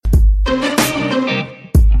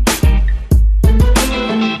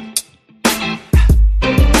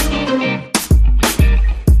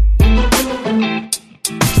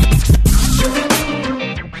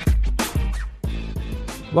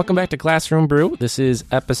Welcome back to Classroom Brew. This is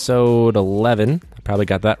episode 11. I probably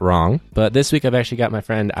got that wrong. But this week I've actually got my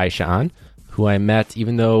friend Aisha on, who I met,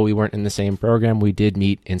 even though we weren't in the same program, we did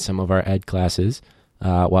meet in some of our ed classes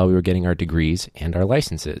while we were getting our degrees and our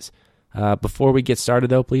licenses. Before we get started,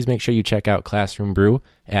 though, please make sure you check out Classroom Brew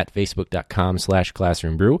at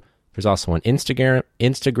facebook.com/classroombrew. There's also an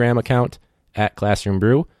Instagram account at Classroom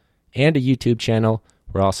Brew and a YouTube channel.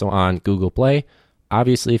 We're also on Google Play.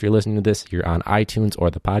 Obviously, if you're listening to this, you're on iTunes or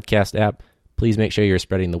the podcast app. Please make sure you're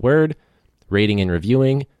spreading the word, rating and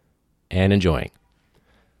reviewing, and enjoying.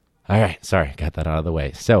 All right. Sorry, got that out of the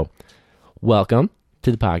way. So, welcome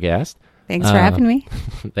to the podcast. Thanks for having me.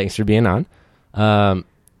 Thanks for being on.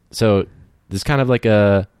 So, this is kind of like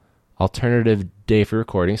a alternative day for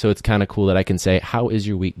recording. So, it's kind of cool that I can say, how is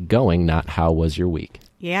your week going? Not how was your week?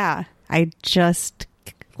 Yeah. I just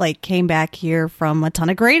came back here from a ton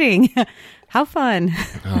of grading. How fun.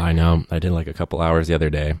 Oh, I know. I did a couple hours the other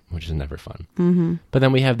day, which is never fun. Mm-hmm. But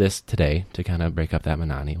then we have this today to kind of break up that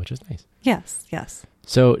monotony, which is nice. Yes.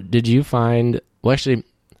 So did you find, well, actually,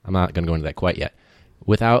 I'm not going to go into that quite yet.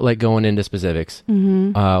 Without going into specifics,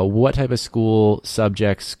 what type of school,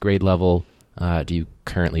 subjects, grade level do you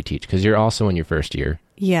currently teach? Because you're also in your first year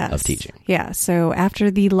of teaching. Yeah. So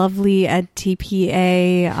after the lovely Ed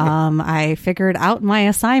TPA, I figured out my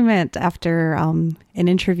assignment after an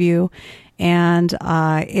interview. And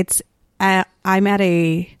I'm at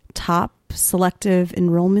a top selective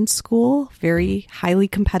enrollment school, very highly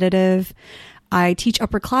competitive. I teach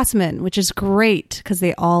upperclassmen, which is great because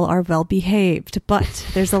they all are well behaved, but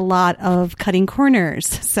there's a lot of cutting corners.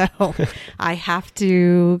 So I have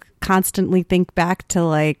to constantly think back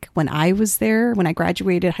to when I was there, when I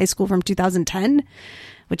graduated high school from 2010,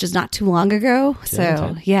 which is not too long ago.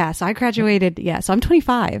 So so I graduated. Yeah. So I'm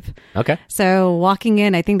 25. Okay. So walking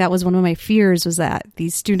in, I think that was one of my fears, was that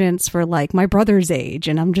these students were my brother's age.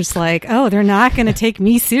 And I'm just oh, they're not going to take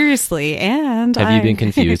me seriously. And have you been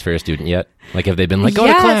confused for a student yet? Have they been go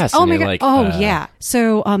to class? Oh my God. Yeah.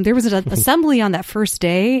 So there was an assembly on that first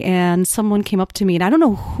day, and someone came up to me, and I don't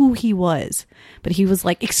know who he was, but he was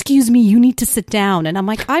excuse me, you need to sit down. And I'm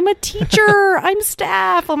I'm a teacher. I'm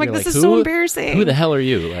staff. I'm this is so embarrassing. Who the hell are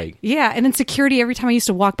you? Yeah. And then security, every time I used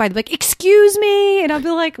to walk by, they'd be excuse me. And I'd be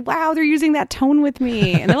wow, they're using that tone with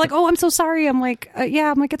me. And they're oh, I'm so sorry. I'm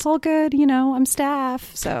yeah, I'm it's all good. I'm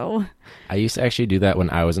staff. So I used to actually do that when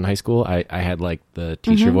I was in high school. I had the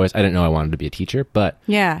teacher voice. I didn't know I wanted to be a teacher, but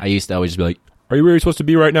yeah, I used to always just be are you where you're supposed to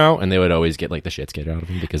be right now? And they would always get the shit scared out of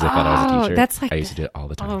me because they thought I was a teacher. That's I used to do it all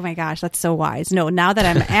the time. Oh my gosh, that's so wise. No, now that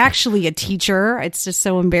I'm actually a teacher, it's just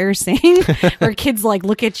so embarrassing. Where kids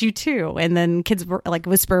look at you too, and then kids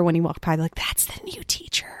whisper when you walk by, that's the new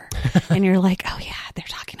teacher, and you're oh yeah, they're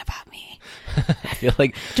talking about me. I feel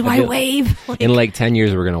do I wave? In 10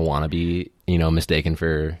 years, we're gonna want to be mistaken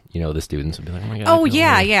for the students would be oh my God. Oh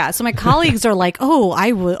yeah. So my colleagues are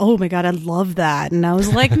oh my God, I love that, and I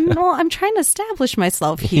was no, I'm trying to establish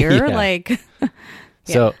myself here. Yeah.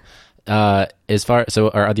 So are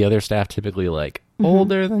the other staff typically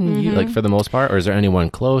older than you, for the most part, or is there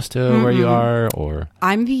anyone close to where you are? Or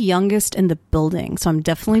I'm the youngest in the building, so I'm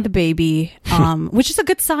definitely the baby, which is a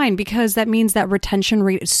good sign, because that means that retention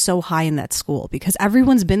rate is so high in that school, because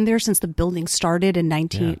everyone's been there since the building started in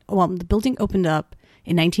the building opened up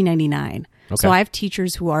in 1999. Okay. So I have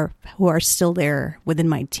teachers who are still there within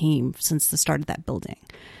my team since the start of that building.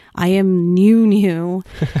 I am new,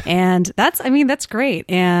 and that's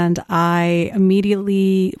great. And I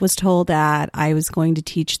immediately was told that I was going to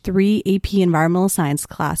teach 3 AP environmental science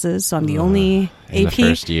classes. So I'm the only in AP the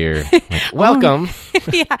first year. Welcome.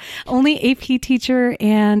 Only AP teacher,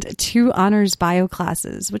 and 2 honors bio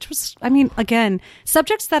classes, which was, again,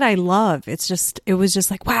 subjects that I love. It was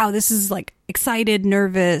just wow, this is excited,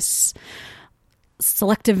 nervous,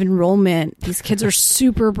 selective enrollment. These kids are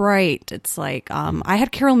super bright. It's I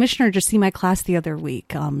had Carol Mishner just see my class the other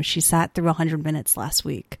week. She sat through 100 minutes last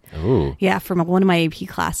week. Ooh. Yeah, from one of my AP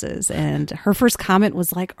classes, and her first comment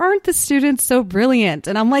was aren't the students so brilliant?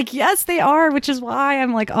 And I'm yes, they are, which is why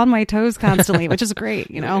I'm on my toes constantly, which is great.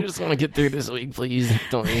 I just want to get through this week, please.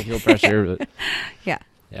 Don't make me feel pressure. But Yeah.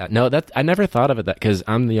 Yeah, no, I never thought of it that, because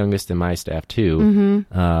I'm the youngest in my staff too,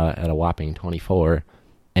 at a whopping 24,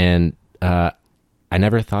 and I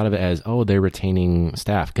never thought of it as, they're retaining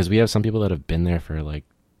staff, because we have some people that have been there for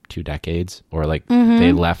 2 decades, or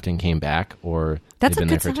they left and came back, or they've been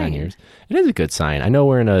there for 10 years. It is a good sign. I know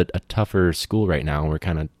we're in a tougher school right now, and we're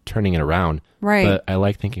kind of turning it around, right? But I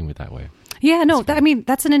like thinking of it that way. Yeah, no,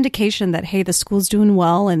 that's an indication that, hey, the school's doing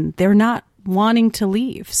well, and they're not wanting to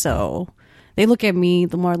leave. So they look at me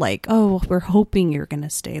the more we're hoping you're going to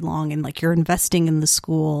stay long, and you're investing in the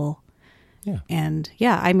school. Yeah. And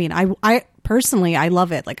yeah, I mean, I personally, I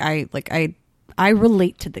love it. I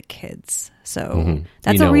relate to the kids. So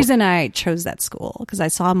that's the reason I chose that school, because I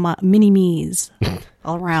saw mini me's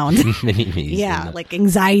all around. Mini me's. Yeah, like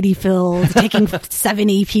anxiety filled, taking 7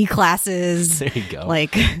 AP classes. There you go.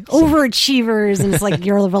 Like overachievers, and it's like,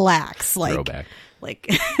 you're relaxed. Like, Throwback.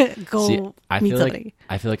 Like go See, meet somebody.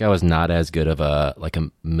 I feel like I was not as good of a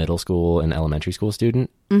middle school and elementary school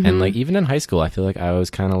student, and like even in high school, I feel like I was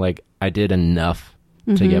kind of like I did enough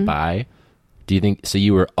to get by. Do you think so?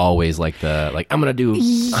 You were always like I'm gonna do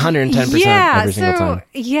 110% every single time.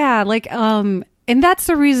 Yeah, and that's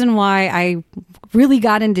the reason why I really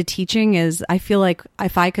got into teaching. Is I feel like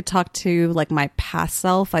if I could talk to like my past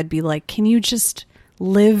self, I'd be like, can you just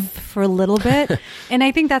live for a little bit? And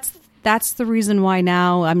I think that's the reason why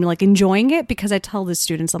now I'm like enjoying it, because I tell the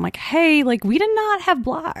students, I'm like, hey, like we did not have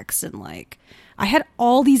blocks, and like I had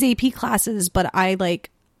all these AP classes, but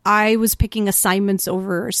I was picking assignments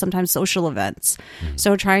over sometimes social events.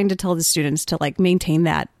 So trying to tell the students to like maintain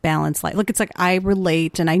that balance. It's like I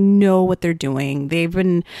relate and I know what they're doing.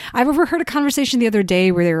 I've overheard a conversation the other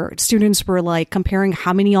day where their students were like comparing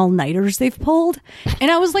how many all-nighters they've pulled. And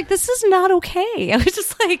I was like, this is not okay. I was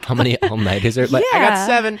just like, how many all-nighters are like, yeah. I got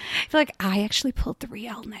 7. I feel like I actually pulled 3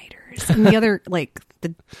 all-nighters. And the other, like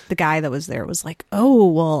the guy that was there was like, oh,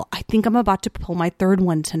 well, I think I'm about to pull my 3rd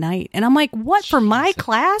one tonight. And I'm like, what, for my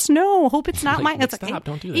class? No, hope it's not mine. It's stop, like,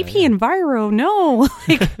 don't do that. AP Enviro, no.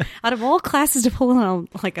 Like, out of all classes to pull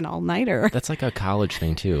an all-nighter. That's like a college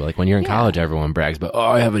thing too. Like when you're in college, everyone brags, but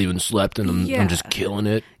I haven't even slept and I'm just killing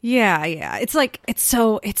it. Yeah. It's like, it's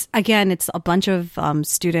a bunch of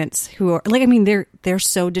students who are like, I mean, they're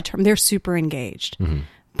so determined. They're super engaged.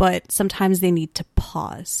 But sometimes they need to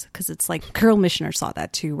pause, because it's like Carol Missioner saw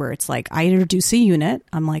that too, where it's like I introduce a unit.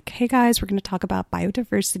 I'm like, hey guys, we're going to talk about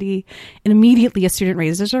biodiversity. And immediately a student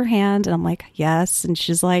raises her hand and I'm like, yes. And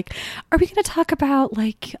she's like, are we going to talk about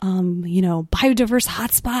like, biodiverse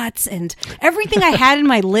hotspots and everything I had in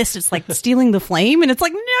my list? It's like stealing the flame. And it's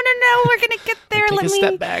like, no, we're going to get there. Take a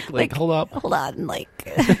step back. Hold on.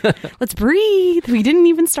 Let's breathe. We didn't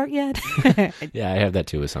even start yet. Yeah, I have that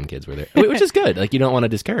too with some kids which is good. Like you don't want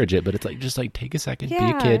to discourage it, but it's like just like take a second, be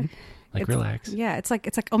a kid, relax. Yeah, it's like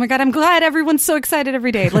oh my god, I'm glad everyone's so excited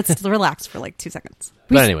every day. Let's relax for like 2 seconds.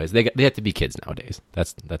 But anyways, they have to be kids nowadays.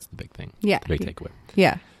 That's the big thing. Yeah, the big takeaway.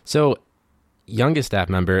 Yeah. So, youngest staff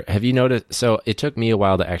member, have you noticed? So it took me a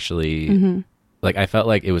while to actually. Like I felt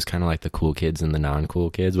like it was kind of like the cool kids and the non-cool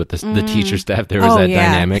kids with the teacher staff. There was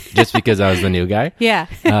dynamic just because I was the new guy. Yeah.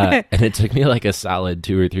 And it took me like a solid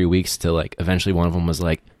 2 or 3 weeks to like eventually one of them was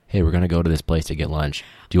like, hey, we're going to go to this place to get lunch.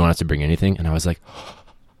 Do you want us to bring anything? And I was like,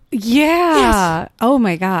 yeah. Yes. Oh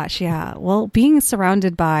my gosh. Yeah. Well, being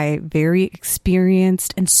surrounded by very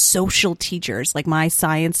experienced and social teachers, like my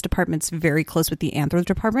science department's very close with the anthro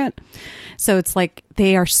department. So it's like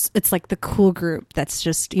it's like the cool group that's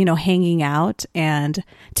just, hanging out. And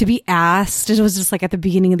to be asked, it was just like at the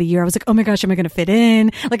beginning of the year, I was like, oh my gosh, am I going to fit in?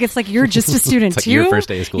 Like, it's like, you're just a student it's too. Like your first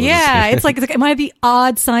day of school. Yeah. It's like, am I the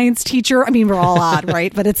odd science teacher? I mean, we're all odd,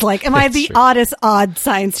 right? But it's like, am I the oddest odd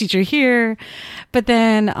science teacher here? But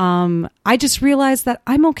then, I just realized that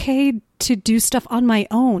I'm okay to do stuff on my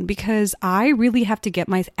own, because I really have to get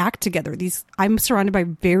my act together. I'm surrounded by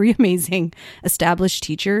very amazing established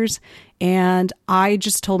teachers. And I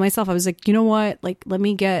just told myself, I was like, you know what? Like, let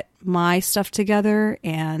me get my stuff together.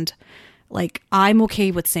 And like, I'm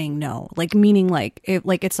okay with saying no, like, meaning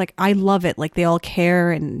it's like, I love it. Like they all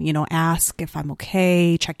care and, ask if I'm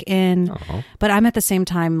okay, check in. Uh-huh. But I'm at the same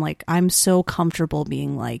time, like, I'm so comfortable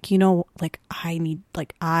being like, like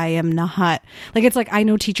I am not like, it's like, I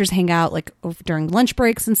know teachers hang out like during lunch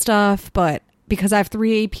breaks and stuff, but because I have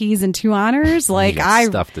 3 APs and 2 honors, like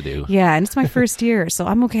stuff to do. Yeah. And it's my first year. So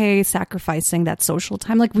I'm okay sacrificing that social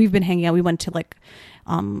time. Like we've been hanging out. We went to like,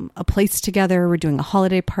 a place together. We're doing a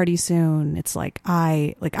holiday party soon. It's like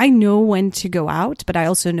I know when to go out, but I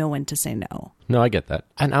also know when to say no. No, I get that.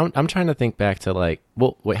 And I'm trying to think back to like,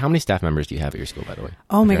 well, wait, how many staff members do you have at your school, by the way?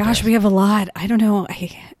 Oh my gosh, we have a lot. I don't know.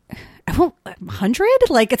 I won't 100.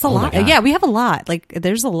 Like it's a lot. Yeah, we have a lot. Like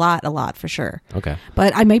there's a lot for sure. Okay.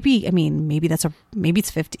 But I might be. I mean, maybe it's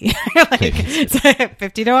 50. Like it's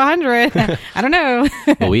 50 to 100. I don't know.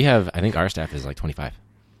 Well, I think our staff is like 25.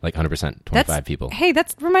 Like 100%, 25 people. Hey,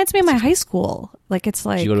 that reminds me of my high school. Like it's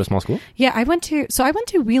like. Did you go to a small school? Yeah, I went to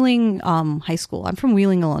Wheeling High School. I'm from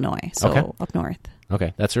Wheeling, Illinois, so up north.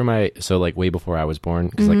 Okay, that's where like way before I was born,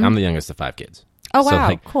 because like I'm the youngest of 5 kids. Oh wow, so,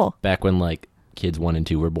 like, cool. Back when like kids 1 and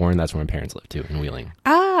 2 were born, that's where my parents lived too, in Wheeling.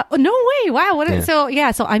 No way. Wow.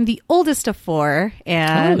 Yeah. So I'm the oldest of 4.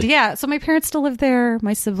 And really? so my parents still live there.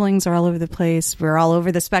 My siblings are all over the place. We're all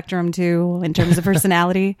over the spectrum too, in terms of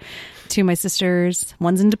personality. 2 of my sisters,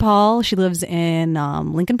 one's in DePaul. She lives in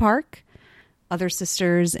Lincoln Park. Other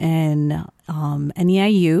sisters in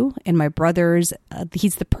NEIU, and my brother's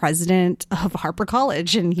he's the president of Harper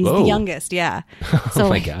College, and he's the youngest. Yeah. So, oh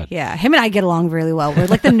my God. Yeah, him and I get along really well. We're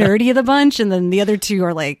like the nerdy of the bunch, and then the other 2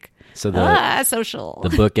 are like social. The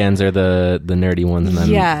bookends are the nerdy ones, and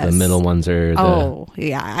then the middle ones are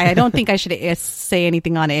I don't think I should say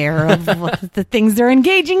anything on air of the things they're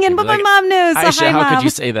engaging in, but my mom knows. So Aisha, hi, how Mom. could you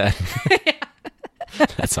say that?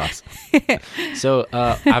 That's awesome. So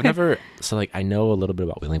I've never, I know a little bit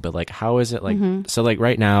about Wheeling, but like, how is it like, so like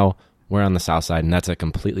right now we're on the south side, and that's a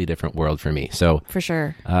completely different world for me. So for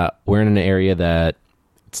sure, we're in an area that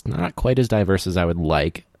it's not quite as diverse as I would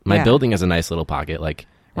like. My building is a nice little pocket. Like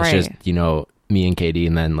it's just, me and Katie,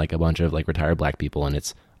 and then like a bunch of like retired Black people, and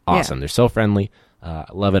it's awesome. They're so friendly. I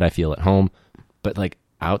love it. I feel at home, but like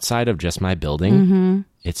outside of just my building,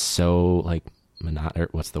 it's so like,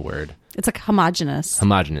 what's the word? It's like homogenous.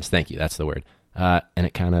 Homogenous. Thank you. That's the word. And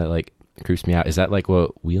it kind of like creeps me out. Is that like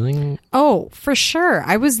what Wheeling? Oh, for sure.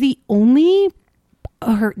 I was the only,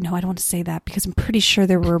 no, I don't want to say that because I'm pretty sure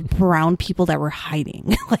there were brown people that were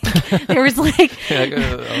hiding. Like there was like,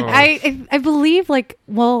 I believe like,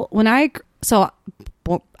 well, I'm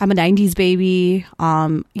a 90s baby.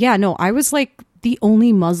 I was like the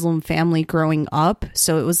only Muslim family growing up.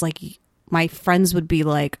 So it was like my friends would be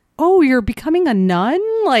like, oh, you're becoming a nun?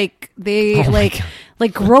 Like they like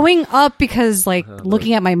growing up, because like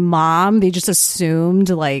looking at my mom, they just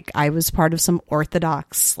assumed like I was part of some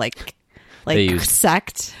Orthodox sect.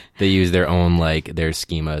 They use their own like their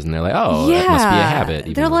schemas, and they're like, oh, that must be a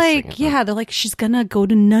habit. They're like, she's gonna go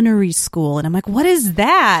to nunnery school, and I'm like, what is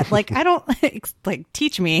that? Like, I don't like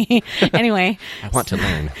teach me. Anyway, I want to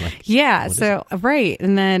learn. Like, right,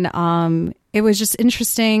 and then it was just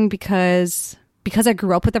interesting because I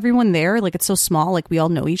grew up with everyone there. Like it's so small, like we all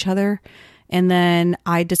know each other. And then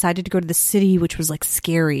I decided to go to the city, which was like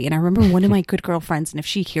scary. And I remember one of my good girlfriends, and if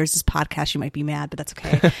she hears this podcast, she might be mad, but that's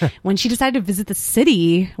okay. When she decided to visit the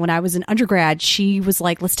city when I was in undergrad, she was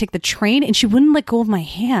like, let's take the train. And she wouldn't let go of my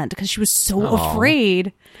hand because she was so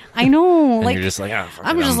afraid. I know. And like you're just like,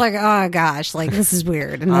 I'm just like, oh gosh, like this is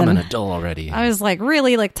weird. And I'm then an adult already. I was like,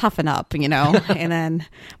 really like toughen up, and then,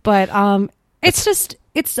 but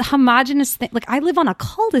it's a homogenous thing. Like I live on a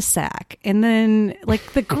cul-de-sac, and then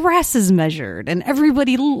like the grass is measured, and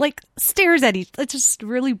everybody like stares at each. It's just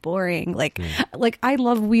really boring. Like I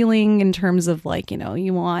love Wheeling in terms of like,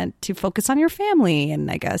 you want to focus on your family,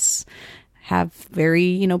 and I guess have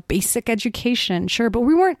very, basic education. Sure. But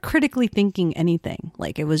we weren't critically thinking anything.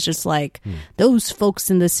 Like it was just like, those folks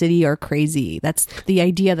in the city are crazy. That's the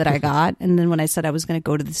idea that I got. And then when I said I was going to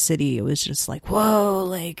go to the city, it was just like, whoa,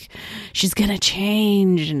 like she's going to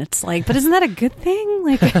change. And it's like, but isn't that a good thing?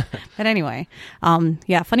 Like, but anyway,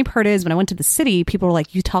 funny part is when I went to the city, people were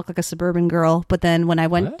like, you talk like a suburban girl. But then when I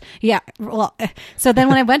went, so then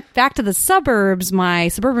when I went back to the suburbs, my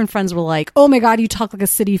suburban friends were like, oh my God, you talk like a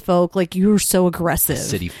city folk. Like you're so aggressive.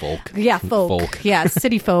 City folk. Yeah, folk. Yeah,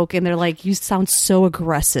 city folk. And they're like, you sound so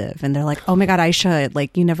aggressive. And they're like, oh my God, Aisha,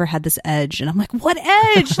 like you never had this edge. And I'm like, what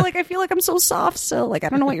edge? Like I feel like I'm so soft still. Like I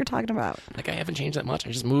don't know what you're talking about. Like I haven't changed that much.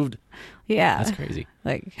 I just moved. Yeah. That's crazy.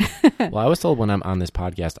 Like well, I was told when I'm on this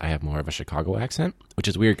podcast I have more of a Chicago accent, which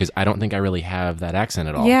is weird because I don't think I really have that accent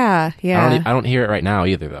at all. Yeah. I don't hear it right now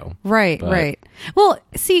either though. Right. Well,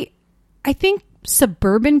 see, I think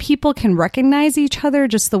suburban people can recognize each other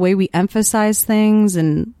just the way we emphasize things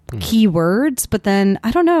and key words, but then I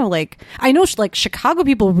don't know, like I know like Chicago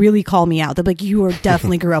people really call me out. They're like, you are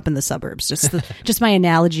definitely grew up in the suburbs. Just my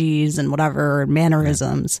analogies and whatever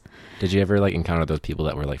mannerisms. Did you ever like encounter those people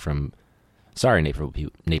that were like from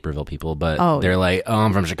Naperville people, but they're like, oh,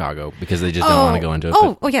 I'm from Chicago, because they just don't want to go into it.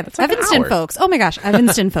 That's like Evanston folks. Oh my gosh,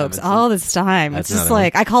 Evanston folks all this time. It's just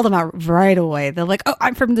like I call them out right away. They're like, oh,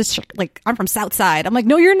 I'm from I'm from South Side. I'm like,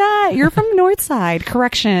 no, you're not. You're from North Side.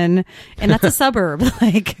 Correction, and that's a suburb.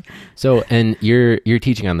 Like, so, and you're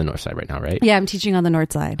teaching on the North Side right now, right? Yeah, I'm teaching on the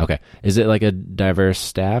North Side. Okay, is it like a diverse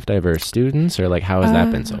staff, diverse students, or like how has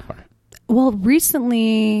that been so far? Well,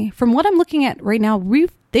 recently, from what I'm looking at right now,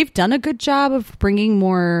 they've done a good job of bringing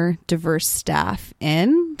more diverse staff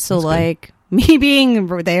in. So that's like good. Me being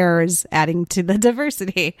there is adding to the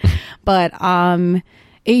diversity. But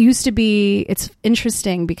it used to be, it's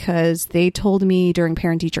interesting because they told me during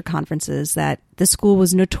parent-teacher conferences that the school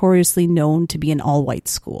was notoriously known to be an all-white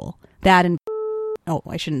school. That and Oh,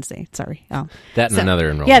 I shouldn't say. Sorry. That and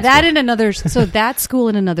another enrollment. Yeah, that school. and another. So that school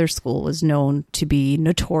and another school was known to be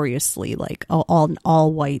notoriously like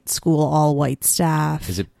all white school, all white staff.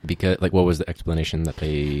 Is it because like what was the explanation that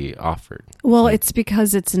they offered? Well, it's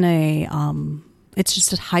because it's in a it's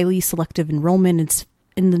just a highly selective enrollment. It's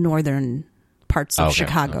in the northern parts of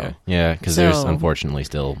Chicago. Okay. Yeah, because there's unfortunately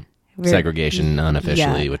still segregation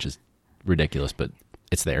unofficially, which is ridiculous, but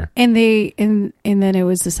it's there. And then it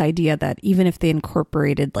was this idea that even if they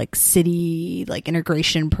incorporated like city like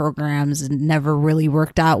integration programs and never really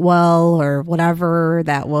worked out well or whatever,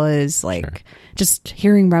 that was like just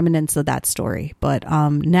hearing remnants of that story. But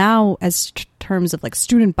now as terms of like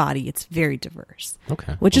student body, it's very diverse.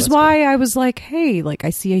 Okay. Which is why I was like, hey, like I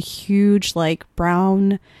see a huge like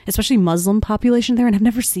brown, especially Muslim population there, and I've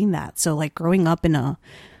never seen that. So like growing up in a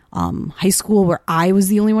high school where I was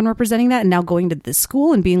the only one representing that, and now going to this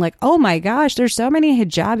school and being like, oh my gosh, there's so many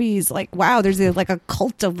hijabis, like wow, there's like a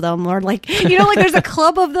cult of them, or like, you know, like there's a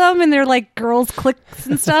club of them and they're like girls cliques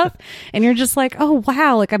and stuff, and you're just like, oh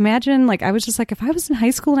wow, like imagine, like I was just like, if I was in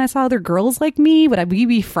high school and I saw other girls like me, would we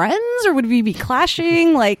be friends or would we be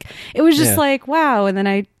clashing? Like it was just like wow. And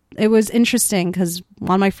then it was interesting because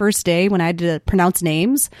on my first day when I had to pronounce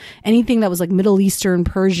names, anything that was like Middle Eastern,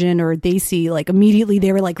 Persian, or Desi, like immediately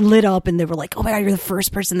they were like lit up and they were like, oh my God, you're the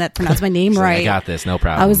first person that pronounced my name right. I got this, no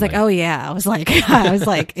problem. I was like, oh yeah. I was like,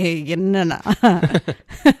 hey, no.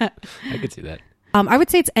 I could see that. I would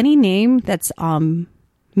say it's any name that's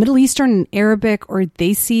Middle Eastern, Arabic, or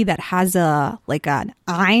Desi that has a like an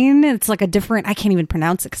ayn. It's like a different. I can't even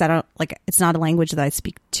pronounce it because I don't like. It's not a language that I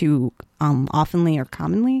speak to oftenly or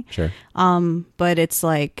commonly. Sure. But it's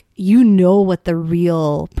like you know what the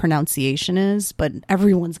real pronunciation is, but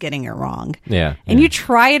everyone's getting it wrong. Yeah. And you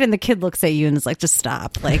try it, and the kid looks at you and is like, "Just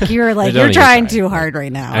stop! Like you're like Don't you're even trying try too it. hard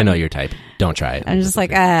right now." I know your type. Don't try it. I'm just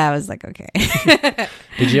like, I was like, okay.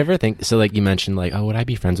 Did you ever think, so like you mentioned like, oh, would I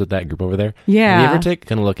be friends with that group over there? Yeah. Have you ever take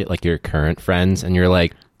kind of look at like your current friends and you're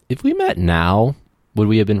like, if we met now, would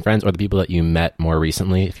we have been friends? Or the people that you met more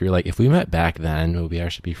recently, if you're like, if we met back then, would we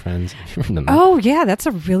actually be friends? Oh yeah, that's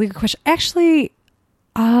a really good question. Actually,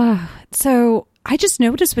 so I just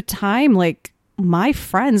noticed with time, like my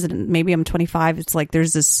friends, and maybe I'm 25, it's like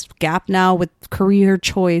there's this gap now with career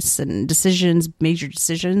choice and decisions, major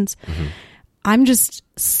decisions. Mm-hmm. I'm just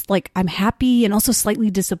like, I'm happy and also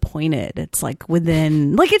slightly disappointed. It's like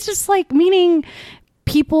within, like, it's just like, meaning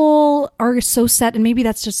people are so set, and maybe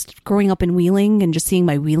that's just growing up in Wheeling and just seeing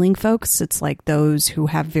my Wheeling folks. It's like those who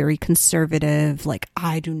have very conservative, like,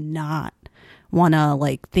 I do not want to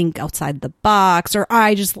like think outside the box, or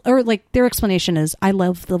or like their explanation is, I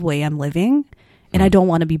love the way I'm living. And I don't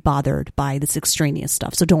want to be bothered by this extraneous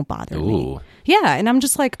stuff, so don't bother me. Yeah, and I'm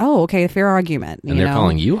just like, oh, okay, fair argument. And they're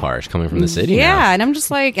calling you harsh, coming from the city. Yeah, now. and I'm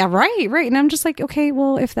just like, yeah, right. And I'm just like, okay,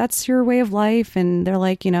 well, if that's your way of life, and they're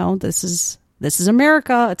like, you know, this is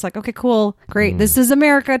America. It's like, okay, cool, great. This is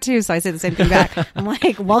America too. So I say the same thing back. I'm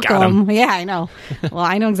like, welcome. Yeah, I know. Well,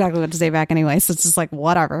 I know exactly what to say back anyway. So it's just like,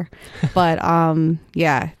 whatever. But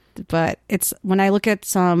yeah. But it's when I look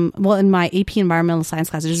at in my AP environmental science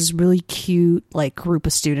class, there's this really cute like group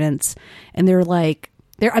of students, and they're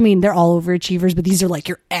all overachievers, but these are like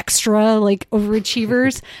your extra like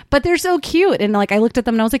overachievers, but they're so cute. And like I looked at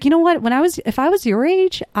them and I was like, you know what, if I was your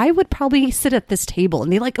age, I would probably sit at this table.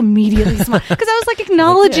 And they like immediately smiled because I was like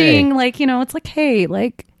acknowledging like, you know, it's like, hey,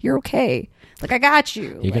 like you're okay. Like I got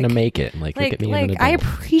you. You're gonna make it. Like look at me. Like I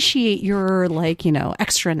appreciate your like, you know,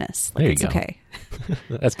 extraness. Like, there you it's go. Okay.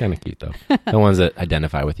 That's kind of cute though. The ones that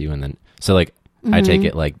identify with you, and then so like I take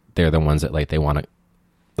it like they're the ones that like they want to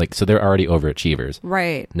like, so they're already overachievers.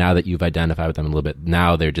 Right. Now that you've identified with them a little bit,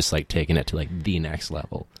 now they're just like taking it to like the next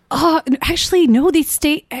level. Actually, no, they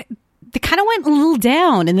kind of went a little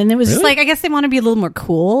down, and then it was just like, I guess they want to be a little more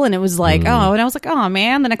cool, and it was like, oh, and I was like, oh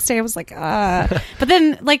man, the next day I was like, but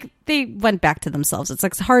then like they went back to themselves. It's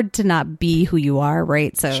like, it's hard to not be who you are,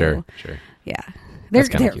 right? So sure. Yeah. They're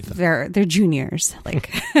juniors. Like,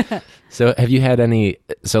 so have you had any,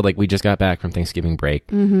 so like we just got back from Thanksgiving break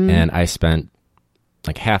and I spent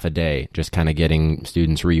like half a day just kind of getting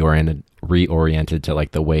students reoriented to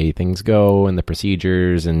like the way things go and the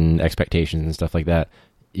procedures and expectations and stuff like that.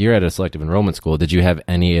 You're at a selective enrollment school. Did you have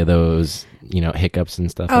any of those, you know, hiccups and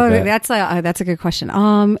stuff like that? That's a good question.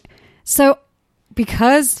 So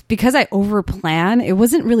because I over plan, it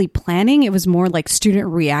wasn't really planning. It was more like student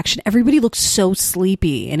reaction. Everybody looked so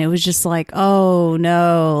sleepy, and it was just like, oh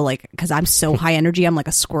no, like because I'm so high energy, I'm like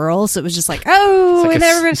a squirrel. So it was just like, oh, like and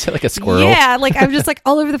everybody, like a squirrel. yeah, like I'm just like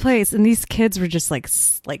all over the place. And these kids were just like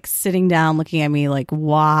sitting down, looking at me like,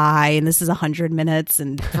 why? And this is 100 minutes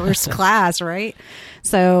and first class, right?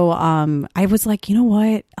 So I was like, you know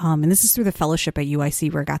what? And this is through the fellowship at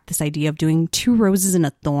UIC where I got this idea of doing 2 roses and a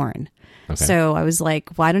thorn. Okay. So I was like,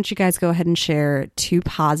 why don't you guys go ahead and share 2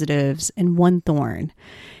 positives and 1 thorn?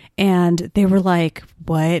 And they were like,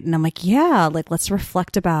 what? And I'm like, yeah, like let's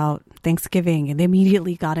reflect about Thanksgiving. And they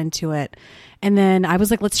immediately got into it. And then I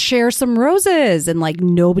was like, let's share some roses. And like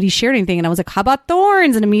nobody shared anything. And I was like, how about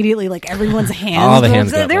thorns? And immediately like everyone's hands. All the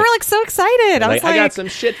hands go they were like so excited. I was like, I got some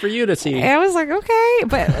shit for you to see. I was like, okay.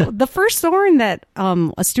 But the first thorn that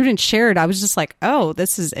a student shared, I was just like, oh,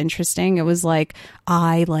 this is interesting. It was like,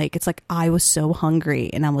 I was so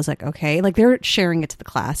hungry. And I was like, okay. Like they're sharing it to the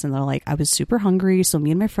class and they're like, I was super hungry. So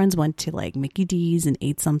me and my friends went to like Mickey D's and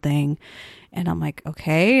ate something. And I'm like,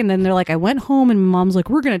 okay. And then they're like, I went home and mom's like,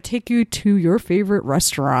 we're going to take you to your favorite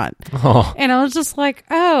restaurant. Oh. And I was just like,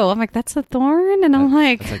 oh, I'm like, that's a thorn. And I'm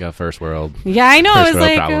like, it's like a first world. Yeah, I know. I was world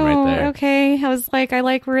like, problem oh, right there. okay. I was like, I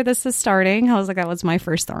like where this is starting. I was like, that was my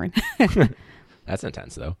first thorn. That's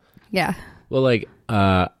intense though. Yeah. Well, like,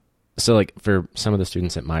 so like for some of the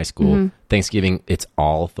students at my school, Thanksgiving, it's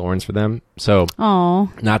all thorns for them. So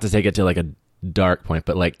Oh. not to take it to like a dark point,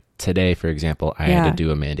 but like today, for example, I had to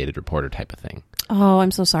do a mandated reporter type of thing. Oh,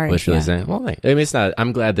 I'm so sorry. Which really saying, well, like, I mean, it's not,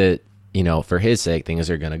 I'm glad that, you know, for his sake,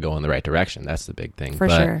 things are going to go in the right direction. That's the big thing. For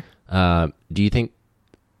sure. Do you think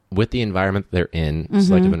with the environment they're in,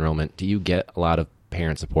 selective enrollment, do you get a lot of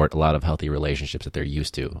parent support, a lot of healthy relationships that they're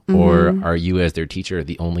used to? Or are you as their teacher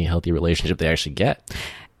the only healthy relationship they actually get?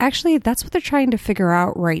 Actually, that's what they're trying to figure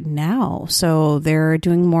out right now. So they're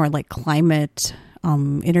doing more like climate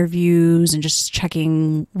interviews and just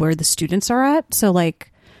checking where the students are at. So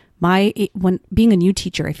like when being a new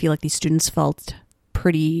teacher, I feel like these students felt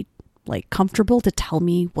pretty like comfortable to tell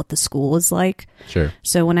me what the school is like. Sure.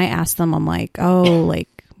 So when I asked them, I'm like, oh, like,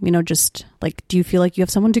 you know, just like, do you feel like you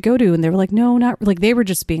have someone to go to? And they were like, no, not like, they were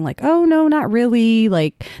just being like, oh no, not really.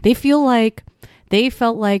 Like they felt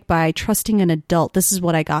like by trusting an adult, this is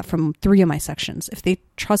what I got from 3 of my sections. If they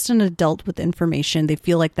trust an adult with information, they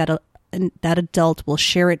feel like that adult will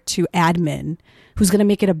share it to admin, who's going to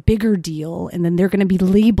make it a bigger deal, and then they're going to be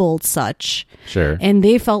labeled such. Sure. And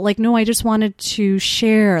they felt like, no, I just wanted to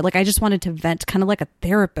share. Like, I just wanted to vent, kind of like a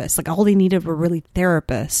therapist. Like, all they needed were really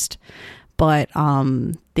therapists. But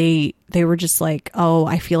they were just like, oh,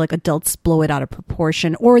 I feel like adults blow it out of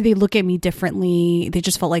proportion, or they look at me differently. They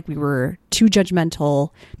just felt like we were too judgmental,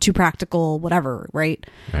 too practical, whatever, right?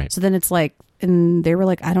 Right. So then it's like, and they were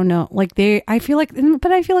like, I don't know, like I feel like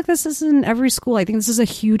this is in every school. I think this is a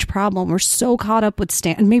huge problem. We're so caught up with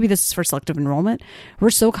and maybe this is for selective enrollment.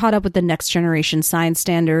 We're so caught up with the next generation science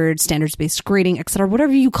standards, standards-based grading, et cetera,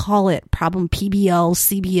 whatever you call it, problem PBL,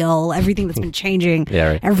 CBL, everything that's been changing,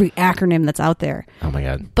 Yeah, right. Every acronym that's out there. Oh my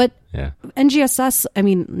God. But yeah. NGSS, I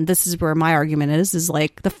mean, this is where my argument is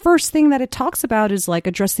like the first thing that it talks about is like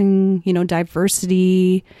addressing, you know,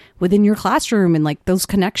 diversity within your classroom and like those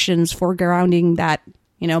connections, foregrounding that,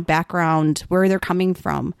 you know, background, where they're coming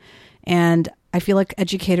from. And I feel like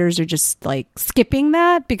educators are just like skipping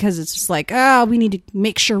that because it's just like, oh, we need to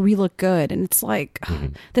make sure we look good. And it's like,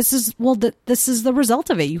 this is the result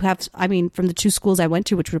of it. You have, I mean, from the 2 schools I went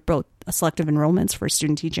to, which were both selective enrollments for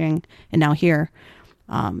student teaching and now here,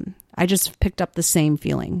 I just picked up the same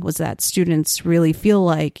feeling, was that students really feel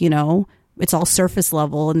like, you know, it's all surface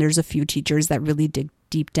level and there's a few teachers that really dig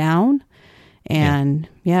deep down. And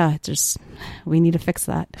just, we need to fix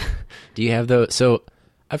that. Do you have those? So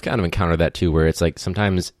I've kind of encountered that too, where it's like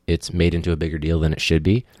sometimes it's made into a bigger deal than it should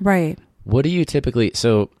be. Right. What do you typically,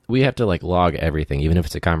 so we have to like log everything, even if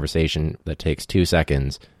it's a conversation that takes 2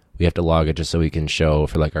 seconds, we have to log it just so we can show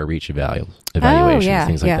for like our reach evaluations,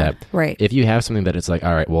 things like that. Right. If you have something that it's like,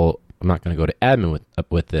 all right, well, I'm not going to go to admin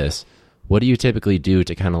with this. What do you typically do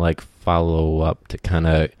to kind of like follow up to kind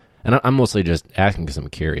of, and I'm mostly just asking because I'm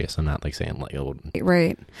curious. I'm not like saying like, oh.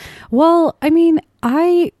 Right. Well, I mean,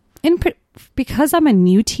 because I'm a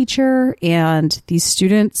new teacher and these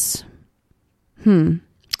students, I'm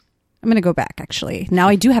going to go back, actually. Now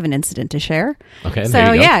I do have an incident to share. Okay. So,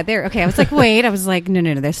 there you go. there. Okay. I was like, wait. I was like,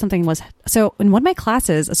 no. There's something was. So, in one of my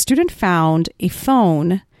classes, a student found a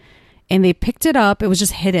phone and they picked it up. It was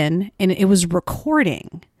just hidden and it was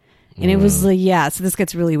recording. And it was like, yeah, so this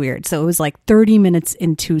gets really weird. So it was like 30 minutes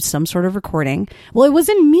into some sort of recording. Well, it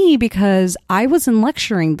wasn't me because I wasn't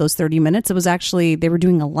lecturing those 30 minutes. It was actually, they were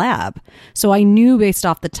doing a lab. So I knew based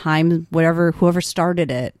off the time, whoever started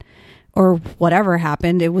it or whatever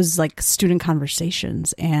happened, it was like student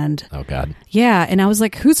conversations. And oh God. Yeah. And I was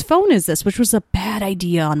like, whose phone is this? Which was a bad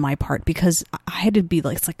idea on my part because I had to be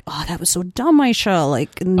like, it's like, oh, that was so dumb, Aisha.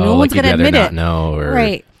 Like no one's going to admit it. No, or...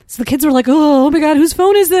 Right. So the kids were like, oh my God, whose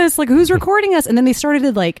phone is this? Like, who's recording us? And then they started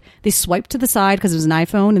to like, they swiped to the side because it was an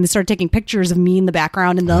iPhone and they started taking pictures of me in the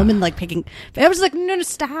background and them and like picking. I was like, no,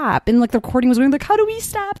 stop. And like the recording was going like, how do we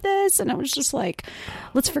stop this? And I was just like,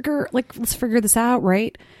 let's figure this out.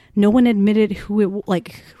 Right. No one admitted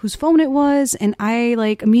whose phone it was. And I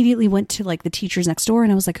like immediately went to like the teachers next door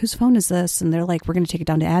and I was like, whose phone is this? And they're like, we're going to take it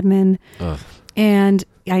down to admin. Ugh. And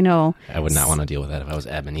I know. I would not want to deal with that if I was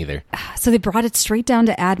admin either. So they brought it straight down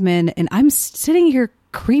to admin and I'm sitting here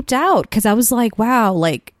creeped out because I was like, wow,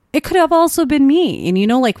 like it could have also been me. And, you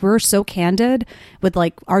know, like we're so candid with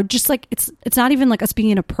like our just like it's not even like us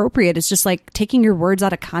being inappropriate. It's just like taking your words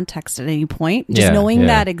out of context at any point. Just knowing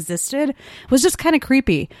that existed was just kind of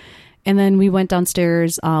creepy. And then we went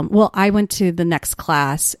downstairs. I went to the next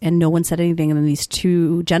class and no one said anything. And then these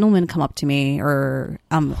two gentlemen come up to me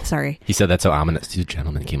sorry. He said that's so ominous. Two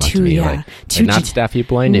gentlemen came up to me. Yeah. Like not staff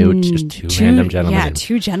people I knew, just two random gentlemen. Yeah,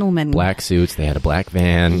 two gentlemen. Black suits. They had a black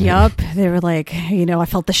van. Yup. They were like, you know, I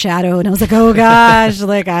felt the shadow and I was like, oh gosh,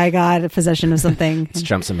 like I got possession of something. It's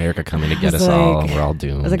Trump's America coming to get us all. We're all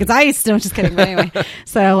doomed. I was like, it's ICE. No, I'm just kidding. But anyway,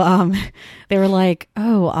 so they were like,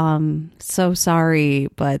 oh, so sorry,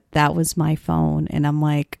 but that was my phone. And I'm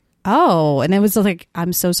like, oh, and it was like,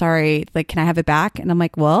 I'm so sorry. Like, can I have it back? And I'm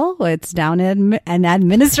like, well, it's down in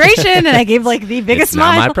administration. And I gave like the biggest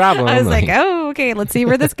smile. Not my problem. I was like, oh, okay, let's see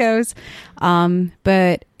where this goes.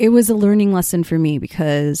 But it was a learning lesson for me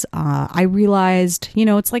because I realized, you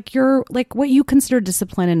know, it's like you're like what you consider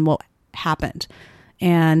discipline and what happened.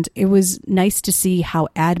 And it was nice to see how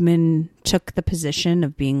admin took the position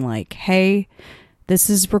of being like, hey, this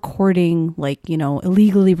is recording, like, you know,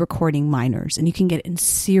 illegally recording minors and you can get in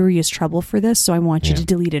serious trouble for this. So I want you to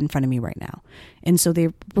delete it in front of me right now. And so they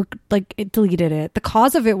were like, it deleted it. The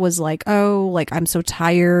cause of it was like, oh, like I'm so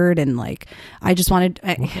tired. And like, I just wanted,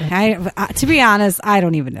 to be honest, I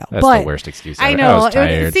don't even know. That's the worst excuse ever. I know. I was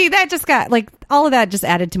tired. See, that just got like, all of that just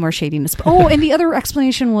added to more shadiness. Oh, and the other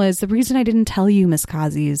explanation was the reason I didn't tell you, Miss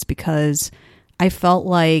Kazi, is because I felt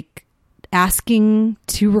like asking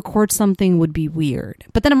to record something would be weird.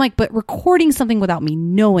 But then I'm like, but recording something without me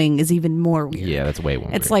knowing is even more weird. Yeah, that's way more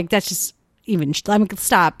It's weird. like, that's just even, I'm like,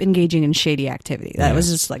 stop engaging in shady activity. That was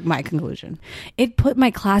just like my conclusion. It put my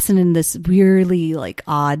class in this weirdly like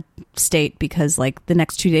odd state because like the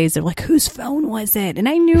next 2 days they're like, whose phone was it? And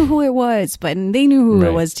I knew who it was, but they knew who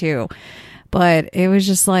it was too. But it was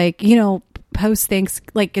just like, you know, post things,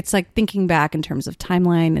 like it's like thinking back in terms of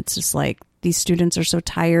timeline. It's just like, these students are so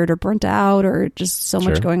tired or burnt out or just so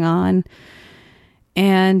much going on.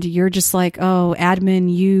 And you're just like, oh,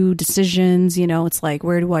 admin, you decisions, you know, it's like,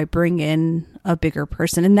 where do I bring in a bigger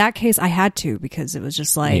person? In that case, I had to, because it was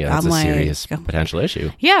just like, that's I'm a like, serious potential issue.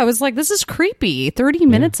 Yeah, I was like, this is creepy. 30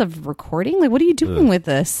 minutes of recording? Like, what are you doing with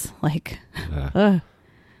this? Like,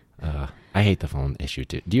 I hate the phone issue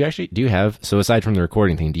too. Do you have, so aside from the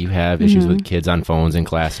recording thing, do you have issues with kids on phones in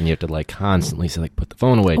class and you have to like constantly say like, put the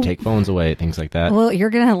phone away, take phones away, things like that? Well, you're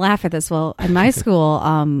going to laugh at this. Well, in my school,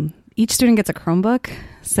 each student gets a Chromebook.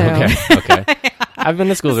 So Okay. I've been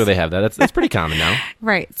to schools where they have that. That's pretty common now.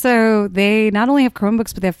 Right. So they not only have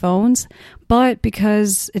Chromebooks, but they have phones. But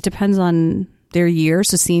because it depends on their year,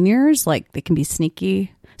 so seniors, like they can be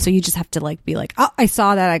sneaky. So you just have to like be like, oh, I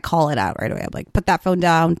saw that. I call it out right away. I'm like, put that phone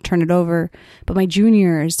down, turn it over. But my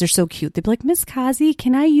juniors, they're so cute. They'd be like, Miss Kazi,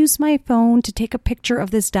 can I use my phone to take a picture of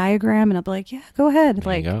this diagram? And I'll be like, yeah, go ahead.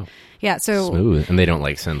 There like, you go. Yeah. So smooth. And they don't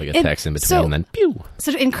like send like a text in between and then pew.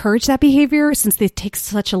 So to encourage that behavior, since they take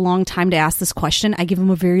such a long time to ask this question, I give them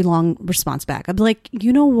a very long response back. I'd be like,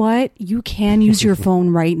 you know what? You can use your phone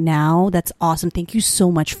right now. That's awesome. Thank you so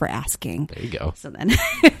much for asking. There you go. So then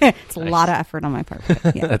it's a lot of effort on my part.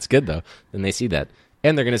 But yeah. That's good though. Then they see that.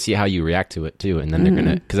 And they're going to see how you react to it too. And then they're going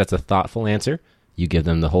to, because that's a thoughtful answer. You give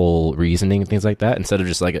them the whole reasoning and things like that instead of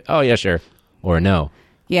just like, oh yeah, sure. Or no.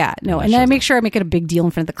 Yeah, no. And then I make sure I make it a big deal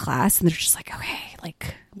in front of the class and they're just like, okay,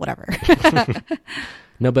 like whatever.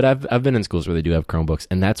 No, but I've been in schools where they do have Chromebooks,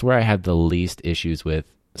 and that's where I had the least issues with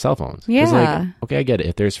cell phones. Yeah. Like, okay, I get it.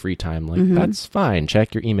 If there's free time, like that's fine.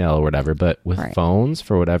 Check your email or whatever. But with phones,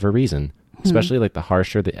 for whatever reason, especially like the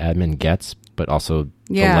harsher the admin gets, but also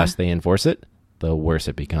the less they enforce it, the worse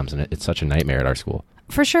it becomes. And it's such a nightmare at our school.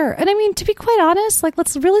 For sure. And I mean, to be quite honest, like,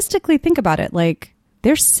 let's realistically think about it. Like,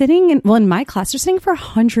 they're sitting in my class, they're sitting for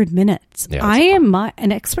 100 minutes. Yeah, I am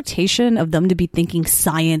an expectation of them to be thinking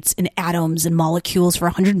science and atoms and molecules for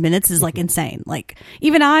 100 minutes is like insane. Like,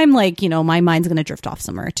 even I'm like, my mind's going to drift off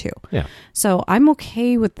somewhere too. Yeah. So I'm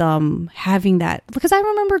okay with them having that, because I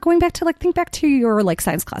remember going back to think back to your like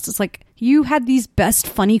science classes. Like, you had these best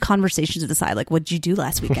funny conversations to decide, like, what did you do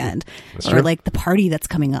last weekend? Or true. like the party that's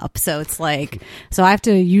coming up. So it's like, so I have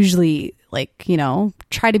to usually like,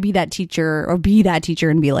 try to be that teacher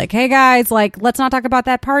and be like, hey guys, like, let's not talk about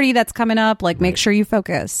that party that's coming up. Like, make sure you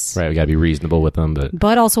focus. Right. We got to be reasonable with them,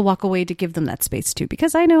 But also walk away to give them that space too.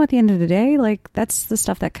 Because I know at the end of the day, like, that's the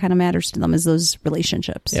stuff that kind of matters to them, is those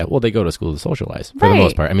relationships. yeah, well, they go to school to socialize for the Right.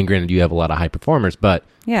 most part. I mean, granted, you have a lot of high performers, but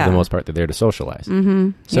Yeah. for the most part, they're there to socialize.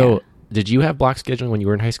 Mm-hmm. So Yeah. did you have block scheduling when you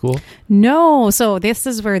were in high school? No. So this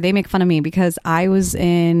is where they make fun of me, because I was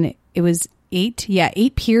it was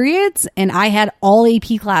 8 periods, and I had all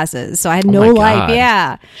AP classes. So I had no my life. God.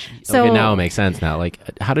 Yeah. So Okay, now it makes sense now. Like,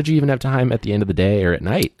 how did you even have time at the end of the day or at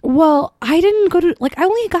night? well, I didn't go to, like, I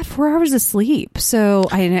only got 4 hours of sleep. So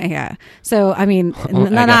So I mean,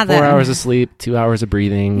 I got 4 hours of sleep, 2 hours of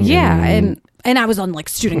breathing. Yeah, and I was on like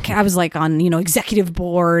I was like on executive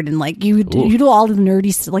board, and like you do all the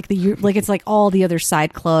nerdy stuff, like it's like all the other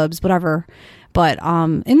side clubs, whatever. But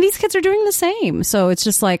and these kids are doing the same, so it's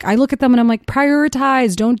just like I look at them and I'm like,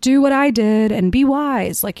 prioritize, don't do what I did, and be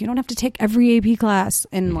wise. Like, you don't have to take every AP class,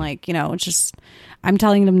 and like it's just, I'm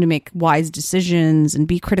telling them to make wise decisions and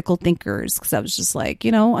be critical thinkers, because I was just like,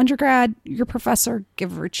 undergrad, your professor,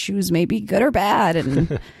 give or choose, maybe good or bad,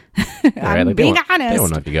 and I'm like, being They honest.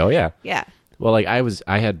 don't have to go. Yeah. Yeah. Well, like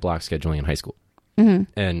I had block scheduling in high school, and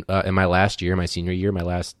in my last year, my senior year, my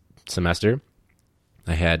last semester,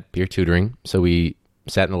 I had peer tutoring. So we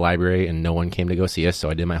sat in the library and no one came to go see us. So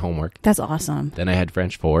I did my homework. That's awesome. Then I had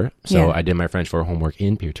French 4. So Yeah. I did my French 4 homework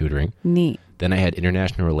in peer tutoring. Neat. Then I had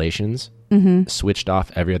international relations, switched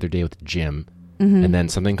off every other day with gym. Mm-hmm. And then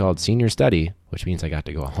something called senior study, which means I got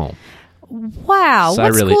to go home. Wow. So I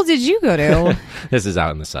What really- school did you go to? This is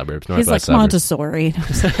out in the suburbs, He's northwest like suburbs. Montessori.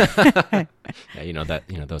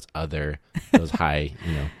 Yeah, those high,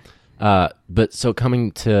 but so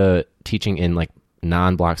coming to teaching in like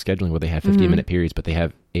non-block scheduling where they have 15-minute periods, but they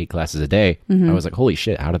have 8 classes a day, I was like, holy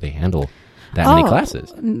shit, how do they handle that many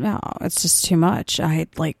classes? No, it's just too much.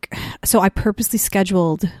 So I purposely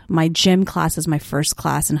scheduled my gym class as my first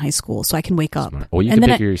class in high school, so I can wake up. Well, you And can then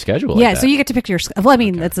pick your schedule. Yeah, like so that. you get to pick your. Well, I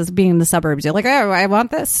mean, that's just being in the suburbs. You're like, oh, I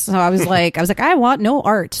want this. So I was like, I want no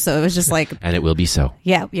art. So it was just like, And it will be so.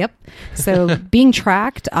 yeah, yep. So being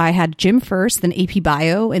tracked, I had gym first, then AP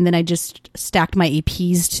Bio, and then I just stacked my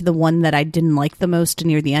APs to the one that I didn't like the most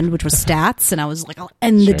near the end, which was stats. And I was like, I'll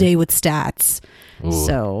end the Sure. day with stats. Ooh.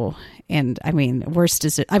 So, and I mean,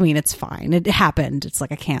 it's fine. It happened. It's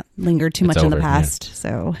like I can't linger too It's much in the over, yeah. past.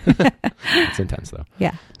 So, It's intense though.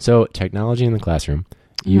 yeah. So technology in the classroom,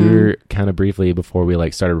 you were kind of briefly before we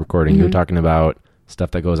started recording, you were talking about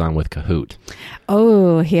stuff that goes on with Kahoot,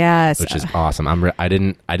 Oh, yes. which is awesome. I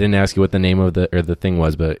didn't ask you what the name of the thing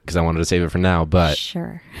was, but because I wanted to save it for now, but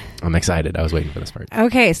Sure. I'm excited. I was waiting for this part.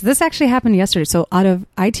 Okay, so this actually happened yesterday. So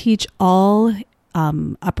I teach all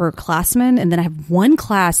upperclassmen, and then I have one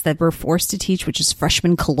class that we're forced to teach, which is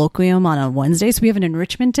freshman colloquium on a Wednesday. So we have an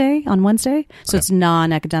enrichment day on Wednesday. So it's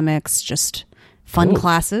non-academics, just fun Ooh.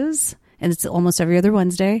 classes, and it's almost every other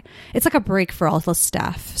Wednesday. It's like a break for all the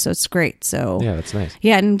staff, so it's great. So Yeah, that's nice.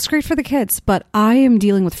 yeah, and it's great for the kids. But I am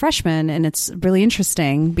dealing with freshmen, and it's really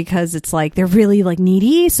interesting because it's like they're really like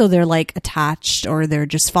needy, so they're like attached, or they're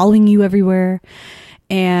just following you everywhere.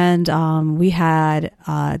 And we had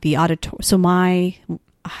the auditorium. So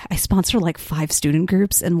I sponsor like 5 student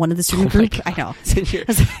groups, and one of the student group, I know.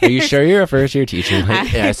 Are you sure you're a first year teacher?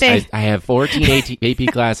 Like, yes, They- I have 14 AP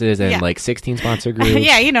classes and Yeah. like 16 sponsor groups.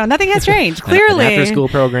 Yeah, nothing has changed. An Clearly, after school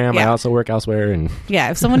program. I Yeah. also work elsewhere, and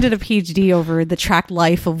Yeah, if someone did a PhD over the tracked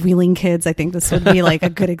life of Wheeling kids, I think this would be like a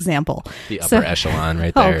good example. the upper So- echelon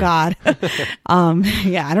right there. Oh God.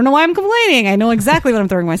 Yeah, I don't know why I'm complaining. I know exactly what I'm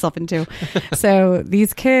throwing myself into. So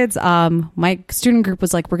these kids, my student group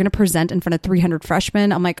was like, we're going to present in front of 300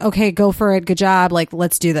 freshmen. I'm like, okay, go for it. Good job. Like,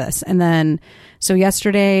 let's do this. And then, so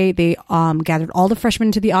yesterday they gathered all the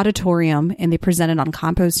freshmen to the auditorium and they presented on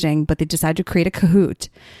composting, but they decided to create a Kahoot.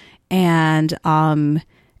 And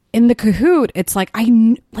in the Kahoot, it's like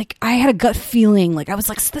I had a gut feeling, like I was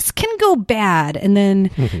like, this can go bad. And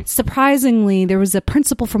then surprisingly, there was a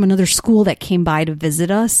principal from another school that came by to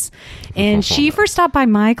visit us, and she first stopped by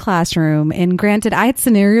my classroom. And granted, I had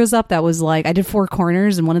scenarios up that was like, I did 4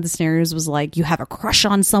 corners, and one of the scenarios was like, you have a crush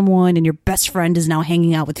on someone and your best friend is now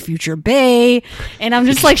hanging out with Future Bae. And I'm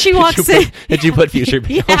just like, she walks in. Did you put Future Bae?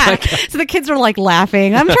 Yeah. Oh So the kids are like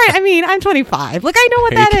laughing. I'm 25. Like, I know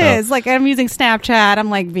what that is. Like, I'm using Snapchat. I'm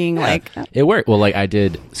like being like, it worked. Well, like I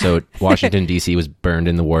did. So Washington D.C. was burned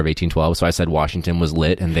in the War of 1812. So I said Washington was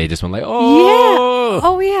lit, and they just went like, oh, yeah,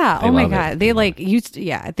 oh yeah, They oh my love god. it. They like used,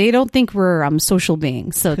 they don't think we're social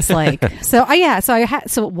beings. So it's like, so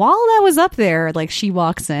while I was up there, like she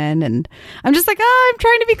walks in, and I'm just like, oh, I'm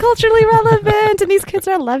trying to be culturally relevant, and these kids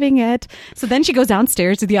are loving it. So then she goes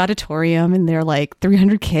downstairs to the auditorium, and they're like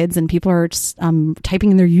 300 kids, and people are just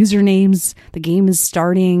typing in their usernames. The game is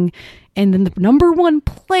starting. And then the number one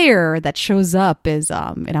player that shows up is,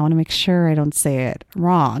 and I want to make sure I don't say it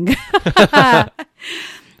wrong,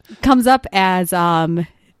 comes up as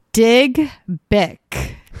Dig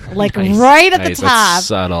Bick, like Nice. right at the Nice. top. That's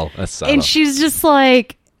subtle. That's subtle. And she's just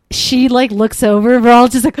like, she like looks over, we're all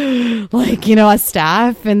just like, as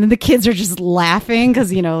staff, and then the kids are just laughing because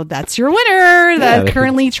that's your winner, that's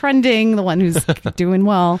currently trending, the one who's doing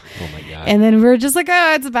well. Oh my god! And then we're just like,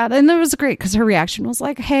 oh, it's about, and it was great because her reaction was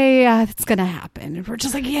like, hey, it's gonna happen, and we're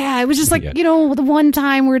just like, yeah, it was just like the one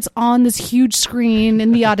time where it's on this huge screen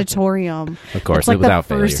in the auditorium. Of course, it's like without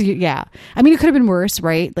the first, failure. yeah. I mean, it could have been worse,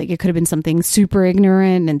 right? Like it could have been something super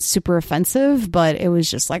ignorant and super offensive, but it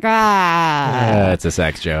was just like, Yeah, it's a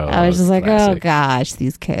sex joke. I was just like, oh Classic. gosh,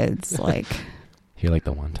 these kids, like, You're like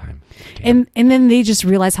the one time. Damn. and then they just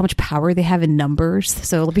realize how much power they have in numbers.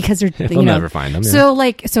 So because they're, They'll never find them. So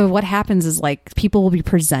what happens is like people will be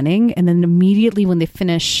presenting, and then immediately when they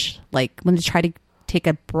finish, like when they try to take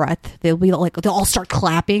a breath, they'll all start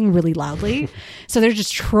clapping really loudly. So they're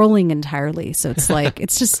just trolling entirely. So it's like,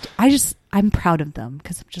 I'm proud of them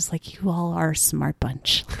because I'm just like, you all are a smart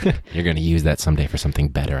bunch. You're going to use that someday for something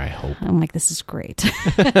better, I hope. I'm like, this is great.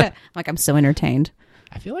 I'm so entertained.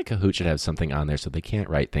 I feel like Kahoot should have something on there so they can't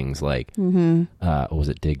write things like, what was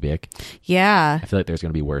it, Dig Bick? Yeah. I feel like there's going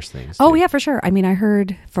to be worse things. Oh, too. yeah, for sure. I mean, I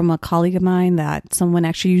heard from a colleague of mine that someone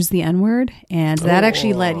actually used the N-word, and that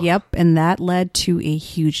actually led to a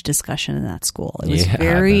huge discussion in that school. It was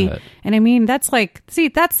and I mean, that's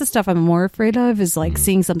that's the stuff I'm more afraid of, is like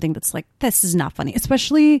seeing something that's like, this is not funny,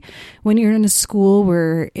 especially when you're in a school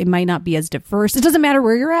where it might not be as diverse. It doesn't matter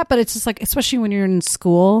where you're at, but it's just like, especially when you're in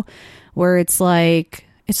school where it's like,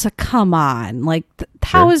 come on, like,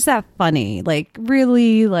 how is that funny? Like,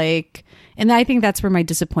 really, like, and I think that's where my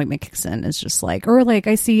disappointment kicks in. Is just like, or like,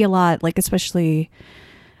 I see a lot, like, especially,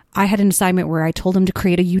 I had an assignment where I told them to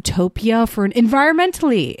create a utopia for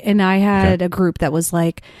environmentally, and I had a group that was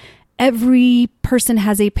like, every person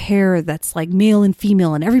has a pair that's like male and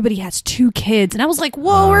female, and everybody has 2 kids. And I was like,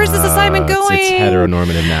 whoa, where's this assignment going? It's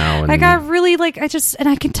heteronormative now. And I got really like, and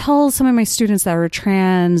I can tell some of my students that are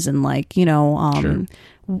trans and like, Sure.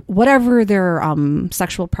 whatever their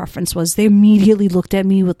sexual preference was, they immediately looked at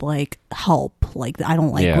me with like, help. Like, I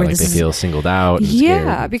don't like where like this they is. feel singled out. And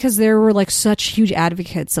Yeah, scared. because there were like such huge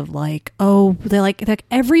advocates of like, oh, they're like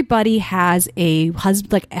everybody has a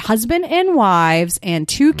husband and wives and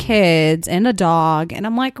 2 kids and a dog, and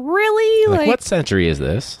I'm like, really? Like, what century is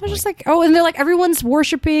this? I was just like, oh, and they're like, everyone's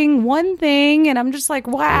worshiping one thing, and I'm just like,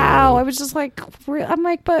 wow. I was just like, I'm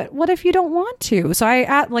like, but what if you don't want to? So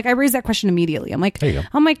I raised that question immediately. I'm like, There you go.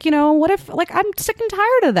 I'm like, what if, like, I'm sick and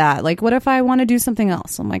tired of that? Like, what if I want to do something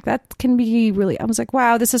else? I'm like, that can be really. I was like,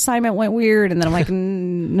 wow, this assignment went weird, and then I'm like,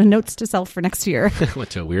 notes to self for next year.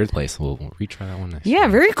 Went to a weird place. We'll retry that one next. Yeah,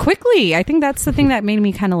 very quickly. I think that's the thing that made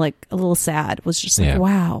me kind of like a little sad. Was just like,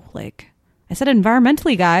 wow, like. I said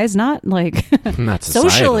environmentally, guys, not like Not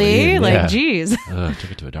socially. societally, Like, yeah. geez.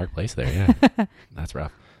 Took it to a dark place there. Yeah, that's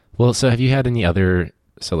rough. Well, so have you had any other?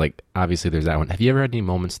 So like, obviously there's that one. Have you ever had any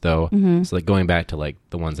moments though? So like going back to like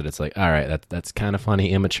the ones that it's like, all right, that's kind of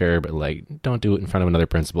funny, immature, but like don't do it in front of another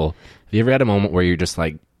principal. Have you ever had a moment where you're just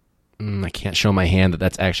like, I can't show my hand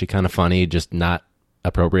that's actually kind of funny, just not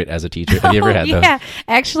appropriate as a teacher? Have you ever had those? Yeah,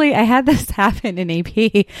 actually, I had this happen in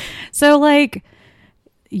AP. So like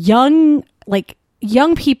young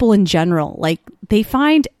people in general, like they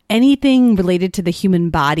find anything related to the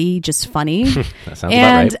human body just funny. That sounds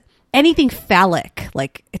and about right. anything phallic,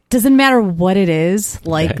 like it doesn't matter what it is,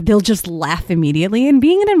 like they'll just laugh immediately. And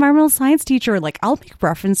being an environmental science teacher, like I'll make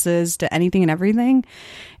references to anything and everything.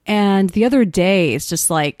 And the other day, it's just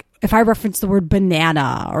like, if I reference the word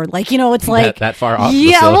banana or like, you know, it's like that far off.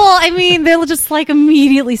 Yeah. Well, I mean, they'll just like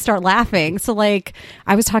immediately start laughing. So like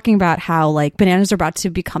I was talking about how like bananas are about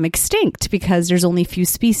to become extinct because there's only a few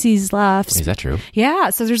species left. Is that true?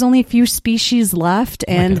 Yeah. So there's only a few species left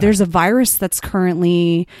and there's a virus that's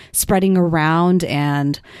currently spreading around.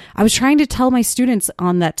 And I was trying to tell my students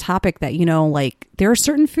on that topic that, you know, like there are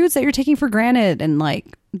certain foods that you're taking for granted and like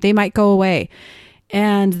they might go away.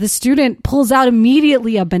 And the student pulls out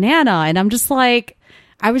immediately a banana. And I'm just like,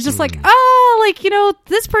 I was just like, oh, like, you know,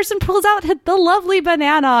 this person pulls out the lovely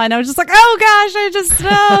banana. And I was just like, oh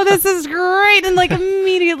gosh, this is great. And like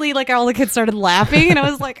immediately, like all the kids started laughing. And I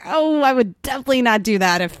was like, oh, I would definitely not do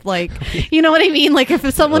that if like, you know what I mean? Like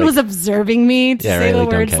if someone was observing me to say the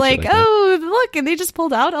words like, oh, look, and they just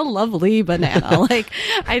pulled out a lovely banana. Like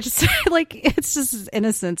I just like, it's just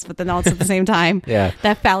innocence, but then also at the same time,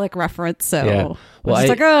 that phallic reference. So well, I was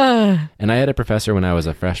like, ugh. And I had a professor when I was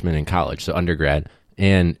a freshman in college, so undergrad.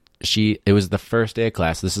 And it was the first day of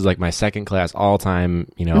class. This is like my second class all time,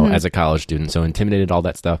 you know, as a college student. So intimidated, all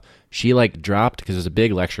that stuff. She like dropped, because it was a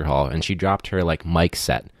big lecture hall, and she dropped her like mic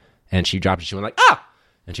set. And she dropped it. She went like, ah!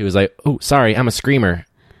 And she was like, oh, sorry, I'm a screamer.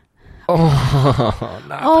 Oh,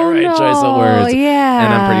 not the right choice of words. Yeah.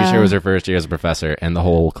 And I'm pretty sure it was her first year as a professor, and the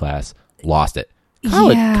whole class lost it.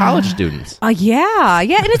 College students. Yeah. And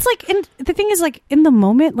it's like, and the thing is like in the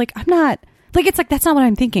moment, like I'm not, like, it's like, that's not what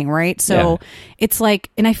I'm thinking, right? So it's like,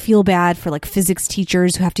 and I feel bad for like physics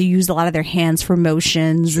teachers who have to use a lot of their hands for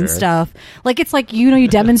motions and stuff. Like, it's like, you know, you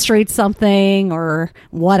demonstrate something or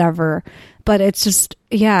whatever. But it's just,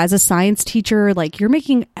 as a science teacher, like you're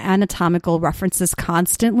making anatomical references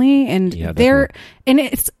constantly and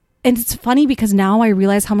and it's funny because now I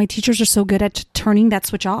realize how my teachers are so good at turning that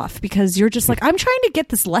switch off because you're just like, I'm trying to get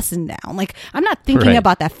this lesson down. Like, I'm not thinking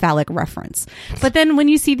about that phallic reference. But then when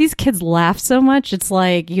you see these kids laugh so much, it's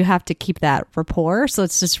like you have to keep that rapport. So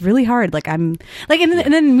it's just really hard. Like, I'm like, and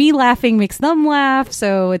then me laughing makes them laugh.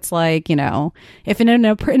 So it's like, you know, if an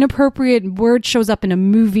inappropriate word shows up in a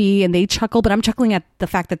movie and they chuckle, but I'm chuckling at the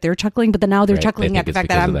fact that they're chuckling, but then now they're chuckling at the fact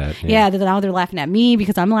that I'm, now they're laughing at me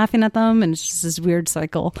because I'm laughing at them. And it's just this weird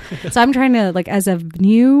cycle. So I'm trying to, like, as a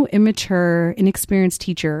new, immature, inexperienced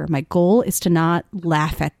teacher, my goal is to not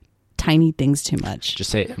laugh at tiny things too much. Just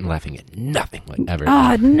say, I'm laughing at nothing, like ever.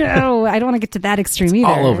 Oh, no. I don't want to get to that extreme either.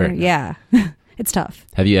 All over. Yeah. It's tough.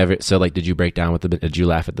 Have you ever, so like, did you break down with did you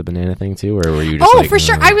laugh at the banana thing too? Or were you just for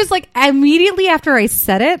sure. I was like, immediately after I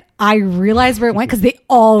said it, I realized where it went because they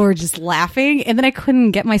all were just laughing. And then I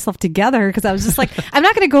couldn't get myself together because I was just like, I'm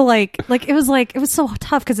not going to go it was so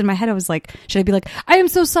tough because in my head I was like, should I be like, I am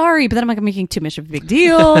so sorry? But then I'm like, I'm making too much of a big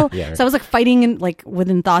deal. So I was like fighting and like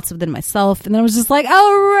within thoughts within myself. And then I was just like,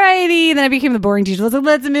 alrighty. And then I became the boring teacher.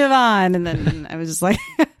 Let's move on. And then I was just like,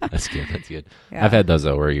 That's good. Yeah. I've had those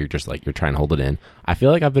though, where you're just like, you're trying to hold it in. I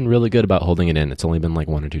feel like I've been really good about holding it in. It's only been like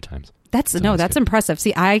 1 or 2 times. That's impressive.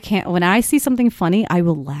 See, I can't, when I see something funny, I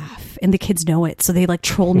will laugh and the kids know it. So they like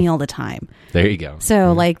troll me all the time. There you go.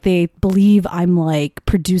 So like they believe I'm like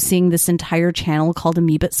producing this entire channel called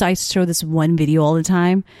Amoeba. So I show this one video all the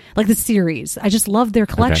time, like the series. I just love their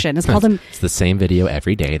collection. It's called It's the same video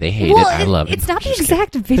every day. They hate it. I love it. It's not the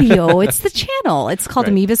exact video. It's the channel. It's called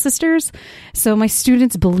Amoeba Sisters. So my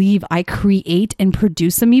students believe I create and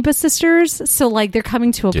produce Amoeba Sisters. So like they're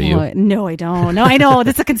coming to a point. No, I don't. No, I know.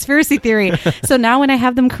 That's a conspiracy theory. So now when I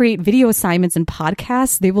have them create video assignments and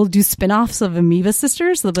podcasts, they will do spin-offs of Amoeba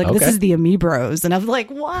Sisters. So they'll be like, this is the Amoebros. And I'm like,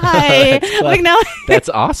 why? Like now that's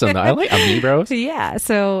awesome. I like Amoebros. Yeah.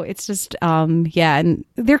 So it's just, and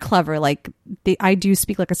they're clever. Like I do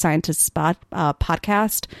Speak Like a Scientist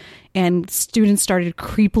podcast. And students started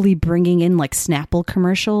creepily bringing in like Snapple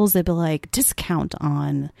commercials. They'd be like, discount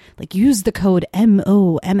on, like, use the code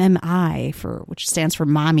MOMMI which stands for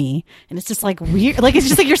mommy. And it's just like weird. Like, it's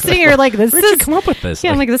just like you're sitting here like, where'd you come up with this?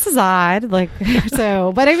 Yeah, I'm like, this is odd. Like,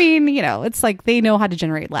 so, but I mean, you know, it's like they know how to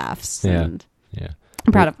generate laughs. Yeah. And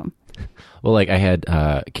I'm proud of them. Well, like I had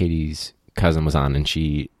Katie's cousin was on and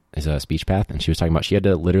she is a speech path and she was talking about she had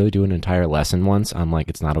to literally do an entire lesson once on like,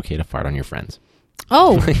 it's not okay to fart on your friends.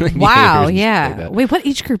 Oh, wow. Yeah. Wait, what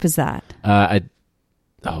age group is that?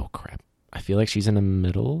 Oh, crap. I feel like she's in a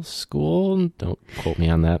middle school. Don't quote me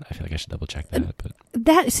on that. I feel like I should double check that. But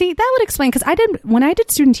that would explain, because when I did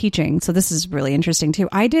student teaching, so this is really interesting too.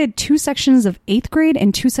 I did 2 sections of 8th grade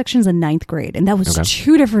and 2 sections of 9th grade. And that was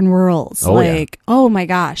 2 different worlds. Oh my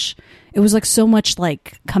gosh. it was like so much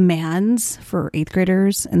like commands for 8th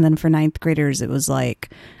graders, and then for 9th graders it was like,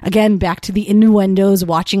 again, back to the innuendos,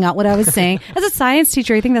 watching out what I was saying. As a science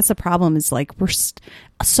teacher, I think that's the problem, is like we're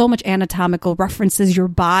so much anatomical references, your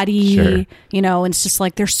body, Sure. you know, and it's just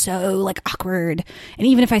like they're so like awkward. And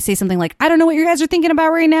even if I say something like, I don't know what you guys are thinking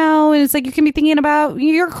about right now, and it's like, you can be thinking about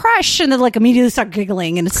your crush, and then like immediately start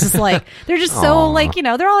giggling, and it's just like they're just so like, you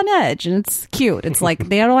know, they're on edge, and it's cute. It's like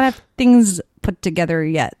they don't have things put together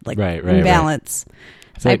yet, like in balance.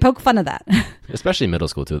 So I poke fun of that. Especially middle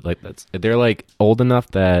school too. Like they're like old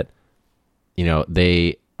enough that, you know,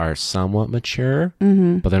 they are somewhat mature,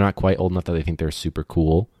 but they're not quite old enough that they think they're super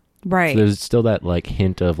cool. Right. So there's still that like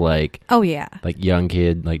hint of like, oh yeah, like young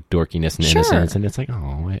kid, like dorkiness and innocence. And it's like,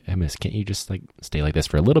 oh, I miss, can't you just like stay like this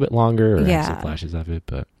for a little bit longer, or have some flashes of it?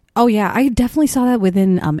 But oh yeah, I definitely saw that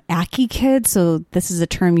within ACCE kids. So this is a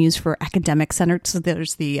term used for academic centers. So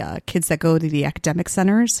there's the kids that go to the academic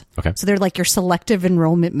centers. Okay. So they're like your selective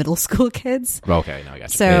enrollment middle school kids. Okay, no, I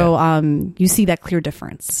got you. So you see that clear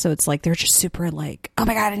difference. So it's like they're just super like, oh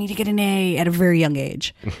my God, I need to get an A at a very young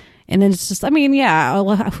age. And then it's just, I mean,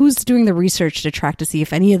 yeah, who's doing the research to track to see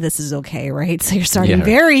if any of this is okay, right? So you're starting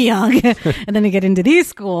very young, and then you get into these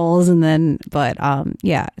schools, and then, but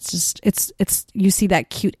yeah, it's just, it's you see that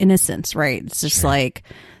cute innocence, right? It's just like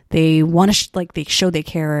they want to, like they show they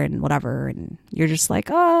care and whatever, and you're just like,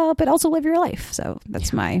 oh, but also live your life. So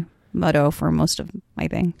that's my motto for most of my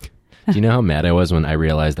thing. Do you know how mad I was when I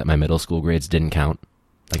realized that my middle school grades didn't count?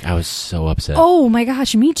 Like, I was so upset. Oh my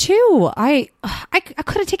gosh, me too. I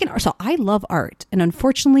could have taken art. So I love art. And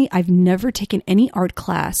unfortunately, I've never taken any art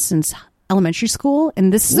class since elementary school.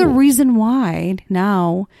 And this is the reason why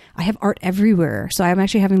now I have art everywhere. So I'm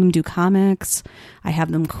actually having them do comics. I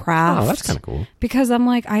have them craft. Oh, that's kind of cool. Because I'm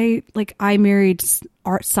like, I married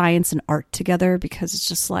art, science, and art together, because it's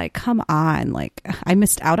just like, come on. Like, I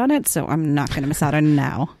missed out on it, so I'm not going to miss out on it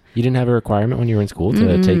now. You didn't have a requirement when you were in school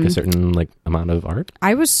to take a certain like amount of art?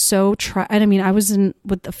 I was so and I mean, I was in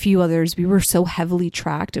with a few others. We were so heavily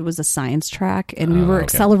tracked. It was a science track, and we were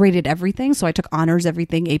accelerated everything. So I took honors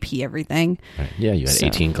everything, AP everything. Right. Yeah, you had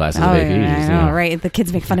 18 classes of AP. I know, right? The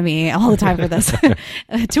kids make fun of me all the time for this.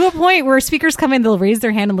 To a point where speakers come in, they'll raise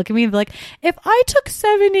their hand and look at me and be like, if I took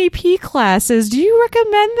 7 AP classes, do you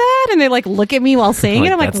recommend that? And they like look at me while saying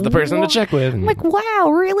it. I'm like, that's the person to check with. I'm like,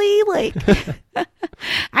 wow, really? Like,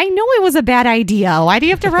 I know it was a bad idea. Why do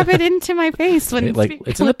you have to rub it into my face when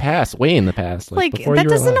it's in the past, way in the past? Like that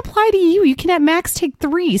doesn't apply to you. You can at max take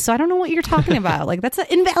 3. So I don't know what you're talking about. Like, that's an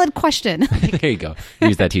invalid question. There you go.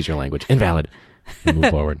 Use that teacher language. Invalid. And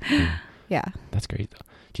move forward. Yeah. That's great though.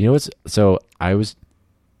 Do you know what's so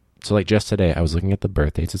like just today I was looking at the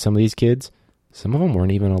birth dates of some of these kids. Some of them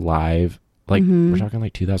weren't even alive. Like we're talking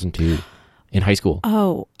like 2002. In high school.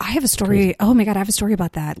 Oh, I have a story. Oh my God, I have a story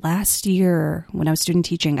about that. Last year when I was student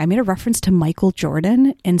teaching, I made a reference to Michael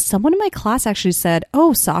Jordan, and someone in my class actually said,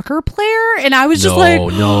 oh, soccer player? And I was just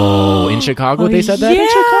No. In Chicago, they said that? Yeah. In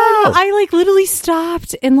Chicago. I like literally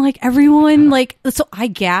stopped, and like everyone like, so I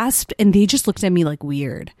gasped, and they just looked at me like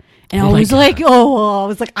weird. And I was like,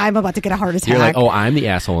 I'm about to get a heart attack. You're like, oh, I'm the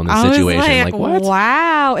asshole in this situation. Like, what?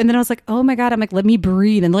 Wow. And then I was like, oh my God. I'm like, let me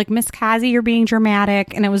breathe. And like, Miss Kazi, you're being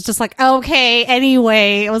dramatic. And it was just like, okay,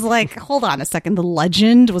 anyway. It was like, hold on a second. The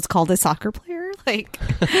legend was called a soccer player. Like,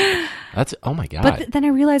 that's, oh my God. But then I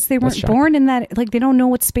realized they weren't born in that, like, they don't know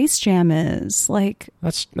what Space Jam is. Like,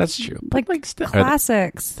 that's true. Like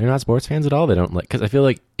classics. They're not sports fans at all. They don't like, because I feel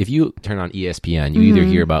like if you turn on ESPN, you either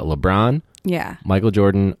hear about LeBron, Michael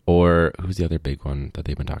Jordan, or who's the other big one that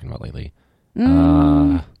they've been talking about lately?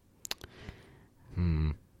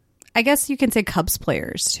 I guess you can say Cubs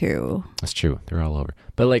players too. That's true. They're all over.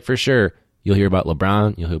 But like for sure, you'll hear about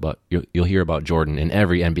LeBron. You'll hear about Jordan in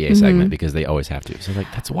every NBA segment because they always have to. So like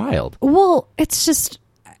that's wild. Well, it's just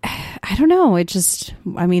I don't know. It just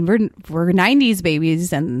I mean we're 90s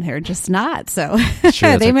babies and they're just not. So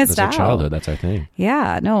they missed out. That's our childhood. That's our thing.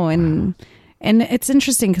 Yeah. No. And it's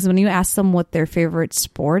interesting because when you ask them what their favorite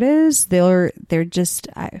sport is, they're just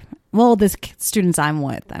the students I'm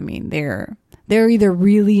with, I mean, they're either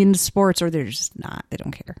really into sports or they're just not. They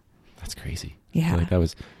don't care. That's crazy. Yeah.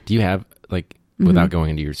 Do you have like, without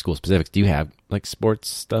going into your school specifics, do you have like sports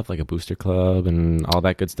stuff like a booster club and all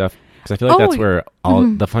that good stuff? Because I feel like that's where all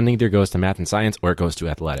the funding either goes to math and science or it goes to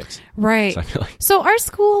athletics. Right. So I feel like so our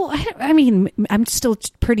school, I mean, I'm still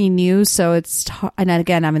pretty new, so and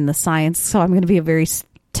again, I'm in the science, so I'm going to be a very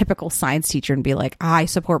typical science teacher and be like, I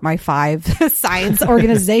support my 5 science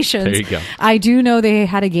organizations. There you go. I do know they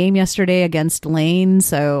had a game yesterday against Lane,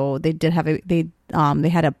 so they did have They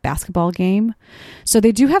had a basketball game. So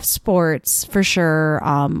they do have sports for sure.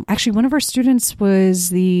 Actually, one of our students was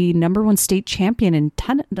the #1 state champion in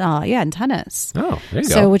tennis. Oh, there you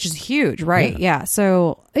go. So, which is huge, right? Yeah.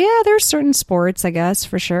 So, yeah, there's certain sports, I guess,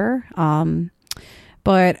 for sure.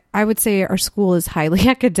 But I would say our school is highly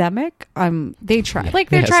academic. They try, like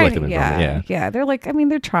they're trying. Yeah. They're like, I mean,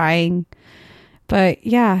 they're trying. But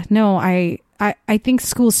yeah, no, I think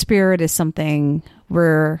school spirit is something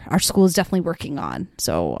where our school is definitely working on.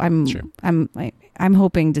 So I'm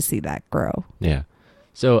hoping to see that grow. Yeah.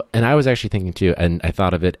 So, and I was actually thinking too, and I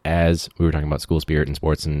thought of it as we were talking about school spirit and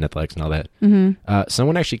sports and athletics and all that. Mm-hmm.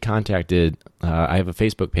 Someone actually contacted, I have a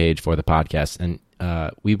Facebook page for the podcast, and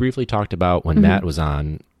we briefly talked about when Matt was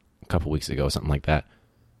on a couple weeks ago, something like that.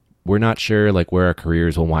 We're not sure like where our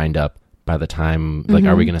careers will wind up by the time, like,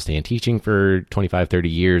 are we going to stay in teaching for 25, 30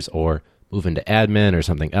 years or move into admin or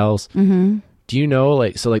something else? Mm-hmm. Do you know,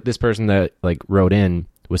 like, so like this person that like wrote in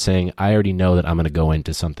was saying, I already know that I'm going to go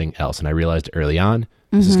into something else. And I realized early on,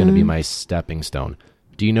 this is going to be my stepping stone.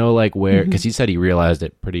 Do you know like where, because he said he realized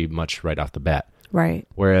it pretty much right off the bat. Right.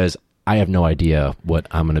 Whereas I have no idea what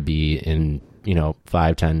I'm going to be in,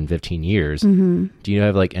 5, 10, 15 years. Mm-hmm. Do you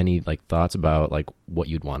have like any like thoughts about like what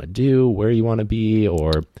you'd want to do, where you want to be,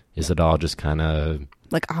 or is it all just kind of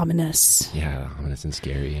like ominous? Yeah, ominous and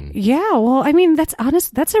scary. And yeah, well, I mean, that's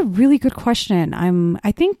a really good question.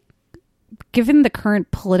 I think given the current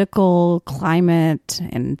political climate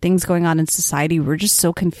and things going on in society, we're just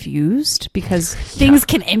so confused because things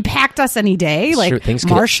can impact us any day. Like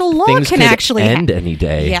martial law can actually end any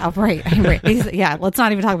day. Yeah, right. Yeah, let's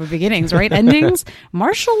not even talk about beginnings, right? Endings.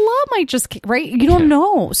 Martial law might just, right? You don't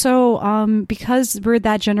know. So because we're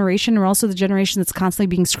that generation, we're also the generation that's constantly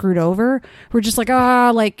being screwed over. We're just like,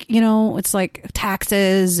 it's like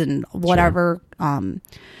taxes and whatever. Sure.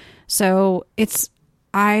 So it's,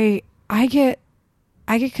 I get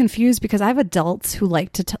confused because I have adults who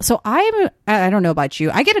like to tell. So I don't know about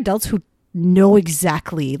you. I get adults who know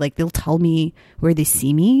exactly, like they'll tell me where they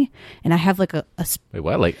see me, and I have like a wait,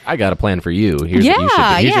 what? Like I got a plan for you. Here's what you should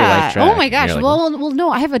do. Here's your life track. Oh my gosh. Like, well, no.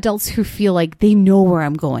 I have adults who feel like they know where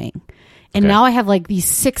I'm going, and now I have like these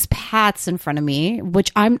 6 paths in front of me,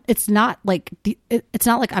 which it's not like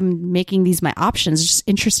I'm making these my options. It's just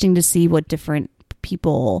interesting to see what different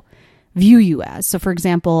people view you as. So for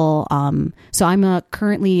example, so I'm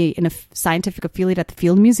currently in a scientific affiliate at the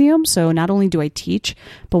Field Museum. So not only do I teach,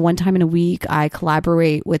 but one time in a week I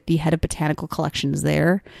collaborate with the head of botanical collections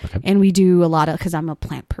there. Okay. And we do a lot of, because I'm a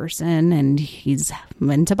plant person and he's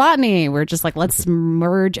into botany. We're just like, let's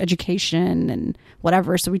merge education and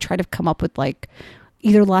whatever. So we try to come up with like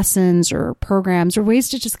either lessons or programs or ways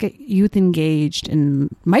to just get youth engaged in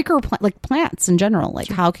plants in general. Like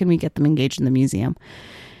how can we get them engaged in the museum?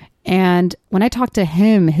 And when I talk to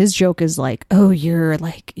him, his joke is like, oh, you're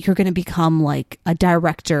going to become like a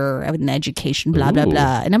director of an education, blah, blah,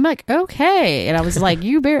 blah. And I'm like, okay. And I was like,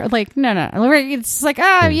 no. It's like,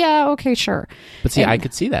 yeah, okay, sure. But see, I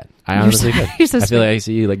could see that. I honestly could. I feel like I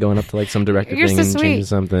see you like going up to like some director thing and changing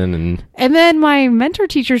something. And then my mentor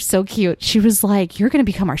teacher's so cute. She was like, you're going to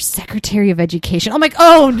become our secretary of education. I'm like,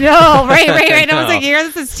 oh no, right. No. I was like,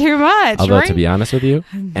 this is too much. Although to be honest with you,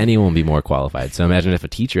 anyone would be more qualified. So imagine if a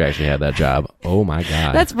teacher actually had that job. Oh my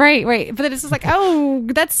God. That's right. But then it's just like, oh,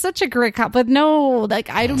 that's such a great but no,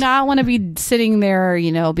 like I do not want to be sitting there,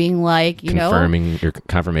 being like, confirming your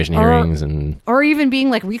confirmation hearings or even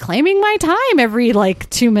being like reclaiming my time every like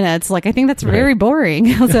 2 minutes. Like I think that's very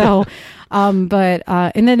boring. So and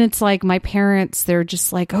then it's like my parents, they're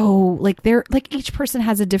just like, oh, like they're like each person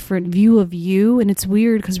has a different view of you, and it's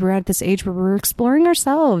weird because we're at this age where we're exploring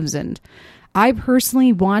ourselves, and I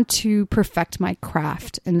personally want to perfect my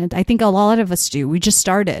craft, and I think a lot of us do. We just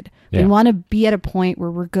started. Yeah. We want to be at a point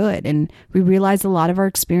where we're good, and we realize a lot of our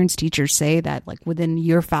experienced teachers say that like within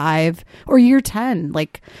year 5 or year 10,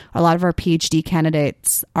 like a lot of our PhD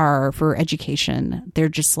candidates are for education. They're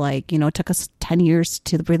just like, it took us 10 years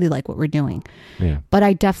to really like what we're doing. Yeah. But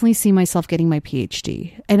I definitely see myself getting my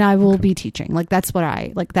PhD, and I will be teaching. Like that's what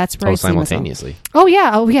that's where I see myself. Simultaneously. Oh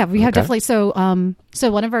yeah. We have definitely. So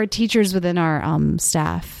one of our teachers within our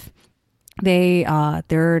staff,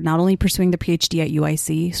 they're not only pursuing their PhD at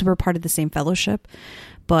UIC, so we're part of the same fellowship,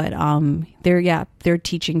 but they're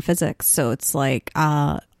teaching physics. So it's like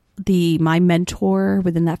my mentor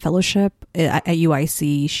within that fellowship at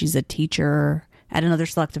UIC, she's a teacher at another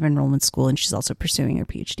selective enrollment school, and she's also pursuing her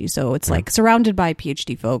PhD. So it's like surrounded by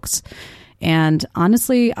PhD folks. And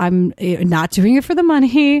honestly, I'm not doing it for the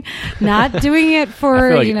money, not doing it for, I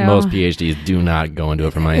feel like you know, most PhDs do not go into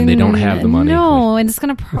it for money, and they don't have the money. No, and it's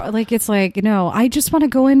going to, I just want to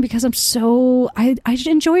go in because I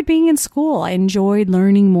enjoyed being in school. I enjoyed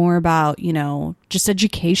learning more about, you know, just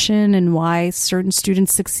education and why certain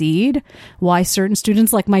students succeed, why certain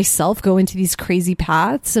students like myself go into these crazy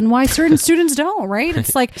paths, and why certain students don't, right?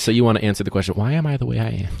 It's like, So you want to answer the question, why am I the way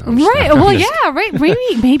I am? right. Well, yeah, right.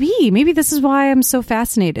 Maybe this is why I'm so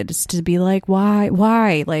fascinated, is to be like,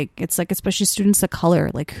 why? Like, it's like, especially students of color,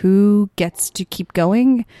 like who gets to keep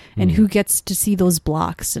going and who gets to see those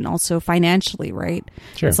blocks, and also financially, right?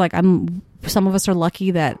 Sure. It's like some of us are lucky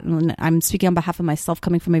that, and I'm speaking on behalf of myself,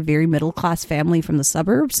 coming from a very middle class family from the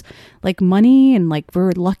suburbs, like money, and like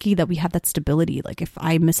we're lucky that we have that stability. Like if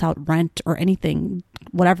I miss out rent or anything,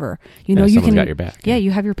 whatever, you know, you can, got your back. yeah, you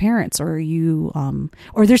have your parents, or you,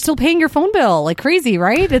 or they're still paying your phone bill like crazy,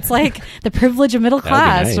 right? It's like the privilege of middle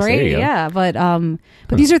class, nice. There right? you go. Yeah.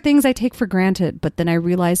 But these are things I take for granted. But then I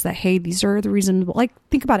realize that, hey, these are the reasons, like,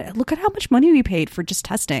 think about it. Look at how much money we paid for just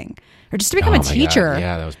testing or just to become a my teacher. God.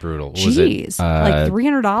 Yeah, that was brutal. What Jeez, was it? like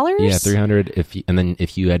 $300? Yeah, 300. And then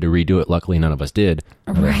if you had to redo it, luckily none of us did.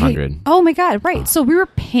 Another 100. Oh my God, right. So we were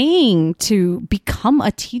paying to become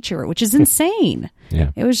a teacher, which is insane.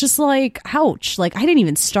 Yeah. It was just like, ouch. Like, I didn't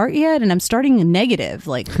even start yet, and I'm starting a negative.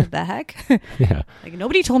 Like, what the heck? Yeah. Like,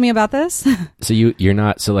 nobody told me about this. So you're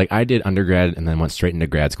not, so like I did undergrad and then went straight into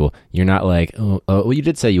grad school. You're not like, well, you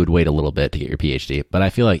did say you would wait a little bit to get your PhD, but I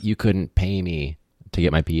feel like you couldn't pay me to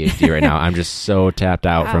get my PhD right now. I'm just so tapped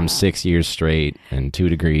out from 6 years straight and 2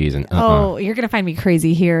 degrees and Oh, you're going to find me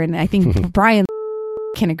crazy here. And I think Brian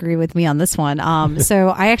can agree with me on this one. So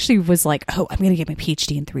I actually was like, oh, I'm going to get my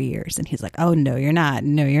PhD in 3 years. And he's like, oh, no, you're not.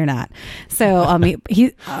 No, you're not. So,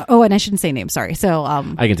 he and I shouldn't say names. Sorry. So,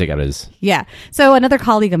 I can take out his. yeah. So another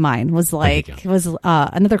colleague of mine was like,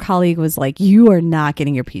 another colleague was like, you are not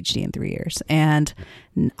getting your PhD in 3 years. And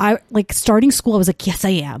I, like, starting school, I was like, yes, I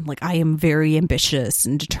am. Like, I am very ambitious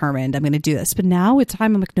and determined. I'm going to do this. But now it's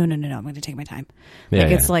time. I'm like, no, I'm going to take my time. Yeah,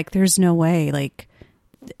 It's like, there's no way. Like,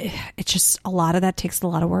 it's just, a lot of that takes a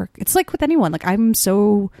lot of work. It's like with anyone. Like,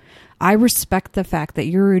 I respect the fact that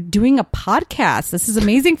you're doing a podcast. This is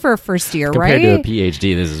amazing for a first year, Compared right? to a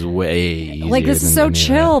PhD, this is way easier. Like, this is so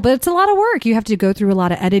chill, but it's a lot of work. You have to go through a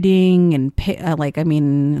lot of editing and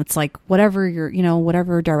it's like whatever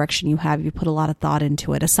whatever direction you have, you put a lot of thought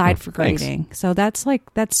into it aside for grading. So that's a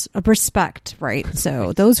respect, right?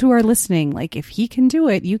 So those who are listening, like, if he can do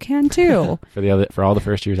it, you can too. For all the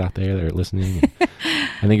first years out there that are listening,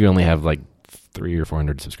 I think we only have like 300 or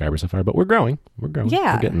 400 subscribers so far, but we're growing.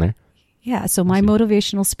 Yeah. We're getting there. Yeah. So my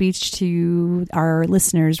motivational speech to our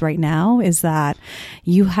listeners right now is that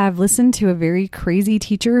you have listened to a very crazy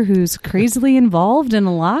teacher who's crazily involved in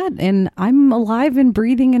a lot, and I'm alive and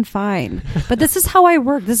breathing and fine. But this is how I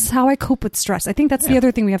work. This is how I cope with stress. I think that's the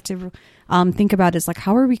other thing we have to think about is, like,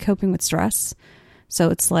 how are we coping with stress? So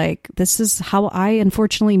it's like, this is how I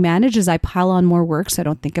unfortunately manage, is I pile on more work so I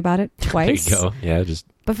don't think about it twice. There you go. Yeah, just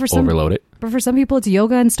some, overload it. But for some people, it's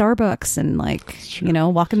yoga and Starbucks and, like,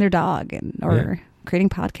 walking their dog or creating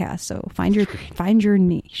podcasts. So find your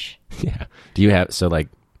niche. Yeah. Do you have, so like,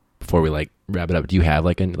 before we like wrap it up, do you have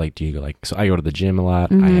like do you go like, so I go to the gym a lot.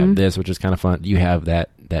 Mm-hmm. I have this, which is kind of fun. Do you have that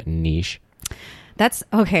niche? That's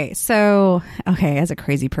okay. So, as a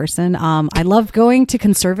crazy person, I love going to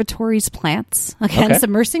conservatories, plants,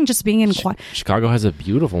 submersing, just being in Chicago has a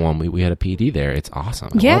beautiful one. We had a PD there. It's awesome.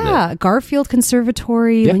 I love it. Garfield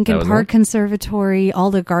Conservatory, Lincoln Park Conservatory,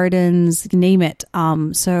 all the gardens, name it.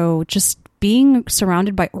 So just being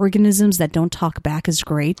surrounded by organisms that don't talk back is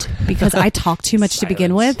great, because I talk too much to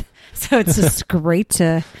begin with. So it's just great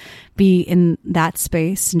to be in that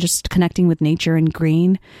space and just connecting with nature and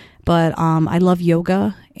green. But I love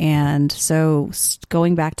yoga, and so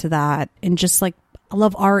going back to that, and just like, I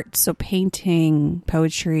love art, so painting,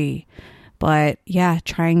 poetry. But yeah,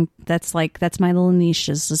 that's my little niche,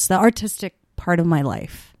 is just the artistic part of my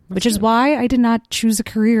life, which is why I did not choose a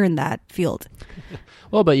career in that field.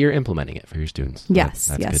 Well, but you're implementing it for your students.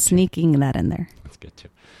 Yes, that's sneaking that in there. That's good too.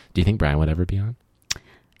 Do you think Brian would ever be on?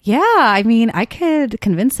 Yeah, I mean, I could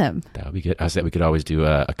convince him. That would be good. I said we could always do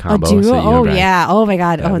a combo. A duo? So yeah. Oh my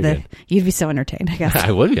God. You'd be so entertained, I guess. I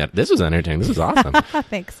would be. This was entertaining. This was awesome.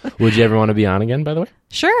 Thanks. Would you ever want to be on again, by the way?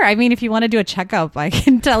 Sure. I mean, if you want to do a checkup, I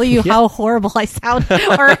can tell you how horrible I sound,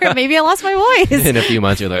 or maybe I lost my voice. In a few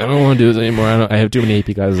months, you're like, I don't want to do this anymore. I have too many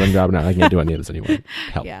AP classes. I'm dropping out. I can't do any of this anymore.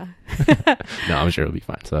 Help. Yeah. No, I'm sure it'll be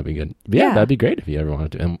fine. So that'd be good. But yeah, that'd be great if you ever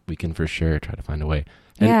wanted to. And we can for sure try to find a way.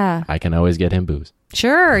 And I can always get him booze.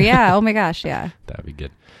 Sure. Yeah. Oh my gosh. Yeah. That'd be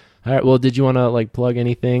good. All right. Well, did you want to like plug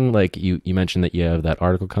anything? Like you mentioned that you have that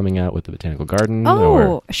article coming out with the Botanical Garden.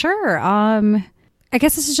 Oh, sure. I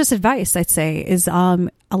guess this is just advice, I'd say, is a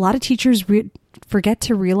lot of teachers forget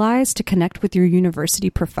to realize to connect with your university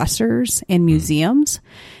professors and museums.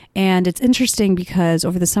 And it's interesting because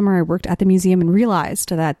over the summer I worked at the museum and realized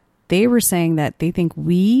that they were saying that they think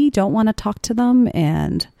we don't want to talk to them.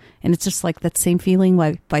 And it's just like that same feeling,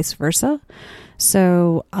 like vice versa.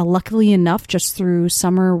 So luckily enough, just through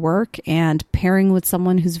summer work and pairing with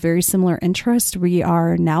someone who's very similar interest, we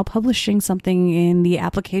are now publishing something in the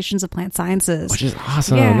Applications of Plant Sciences. Which is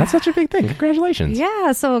awesome. Yeah. That's such a big thing. Congratulations.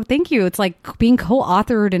 Yeah. So thank you. It's like being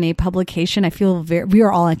co-authored in a publication. I feel we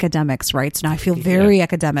are all academics, right? So now I feel very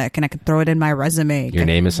academic and I could throw it in my resume. Your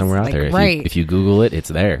name is somewhere out there. Right. If you Google it, it's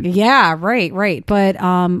there. Yeah. Right. But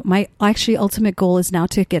my actually ultimate goal is now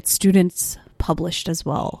to get students published as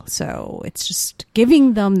well. So it's just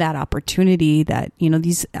giving them that opportunity that,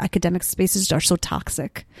 these academic spaces are so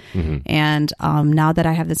toxic. And now that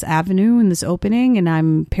I have this avenue and this opening and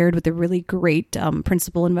I'm paired with a really great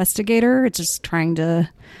principal investigator, it's just trying to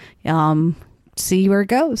see where it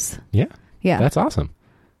goes. Yeah. Yeah. That's awesome.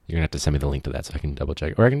 You're gonna have to send me the link to that so I can double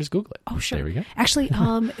check, or I can just Google it. Oh, sure. There we go. Actually,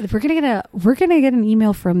 we're gonna get an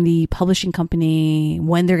email from the publishing company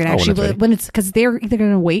when they're gonna when it's because they're either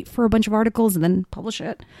gonna wait for a bunch of articles and then publish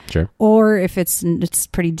it, sure, or if it's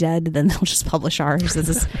pretty dead, then they'll just publish ours.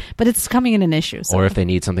 But it's coming in an issue. So. Or if they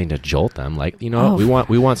need something to jolt them, like we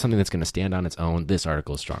want something that's gonna stand on its own. This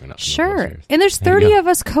article is strong enough. Sure, and there's 30 of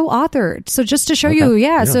us co-authored. So just to show you,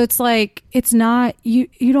 yeah. So it's like it's not you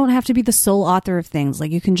don't have to be the sole author of things.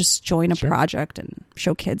 Like you can just join a project and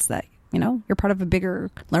show kids that you're part of a bigger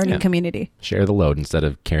learning community. Share the load instead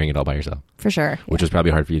of carrying it all by yourself. For sure. Which was probably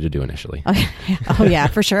hard for you to do initially. Oh yeah,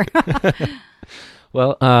 for sure.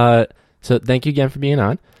 Well, so thank you again for being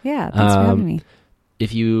on. Yeah, thanks for having me.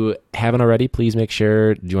 If you haven't already, please make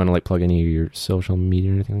sure. Do you want to plug any of your social media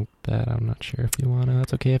or anything like that? I'm not sure if you want to.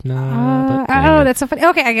 That's okay if not. That's so funny.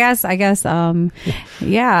 Okay, I guess.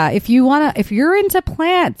 Yeah. If you're into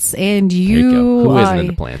plants and who isn't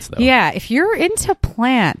into plants though? Yeah, if you're into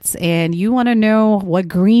plants and you want to know what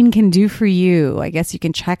green can do for you, I guess you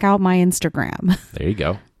can check out my Instagram. There you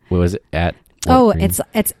go. What was it at? It's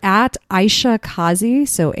at Aisha Qazi.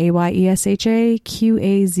 So AYESHA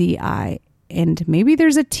QAZI. And maybe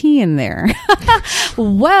there's a T in there.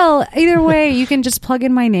 Well, either way, you can just plug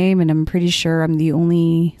in my name, and I'm pretty sure I'm the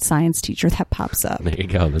only science teacher that pops up. There you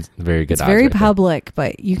go. That's very good. It's very public,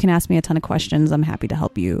 but you can ask me a ton of questions. I'm happy to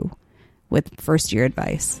help you with first-year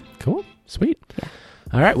advice. Cool. Sweet. Yeah.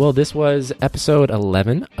 All right. Well, this was episode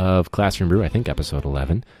 11 of Classroom Brew. I think episode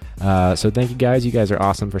 11. So thank you guys. You guys are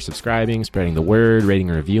awesome for subscribing, spreading the word, rating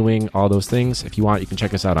and reviewing, all those things. If you want, you can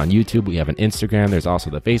check us out on YouTube. We have an Instagram. There's also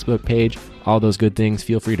the Facebook page. All those good things.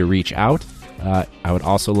 Feel free to reach out. I would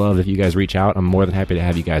also love if you guys reach out. I'm more than happy to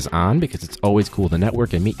have you guys on because it's always cool to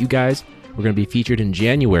network and meet you guys. We're going to be featured in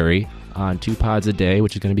January on 2 pods a day,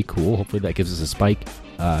 which is going to be cool. Hopefully that gives us a spike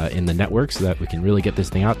in the network so that we can really get this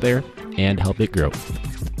thing out there and help it grow.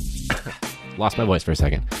 Lost my voice for a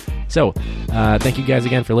second. So, thank you guys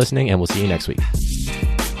again for listening, and we'll see you next week.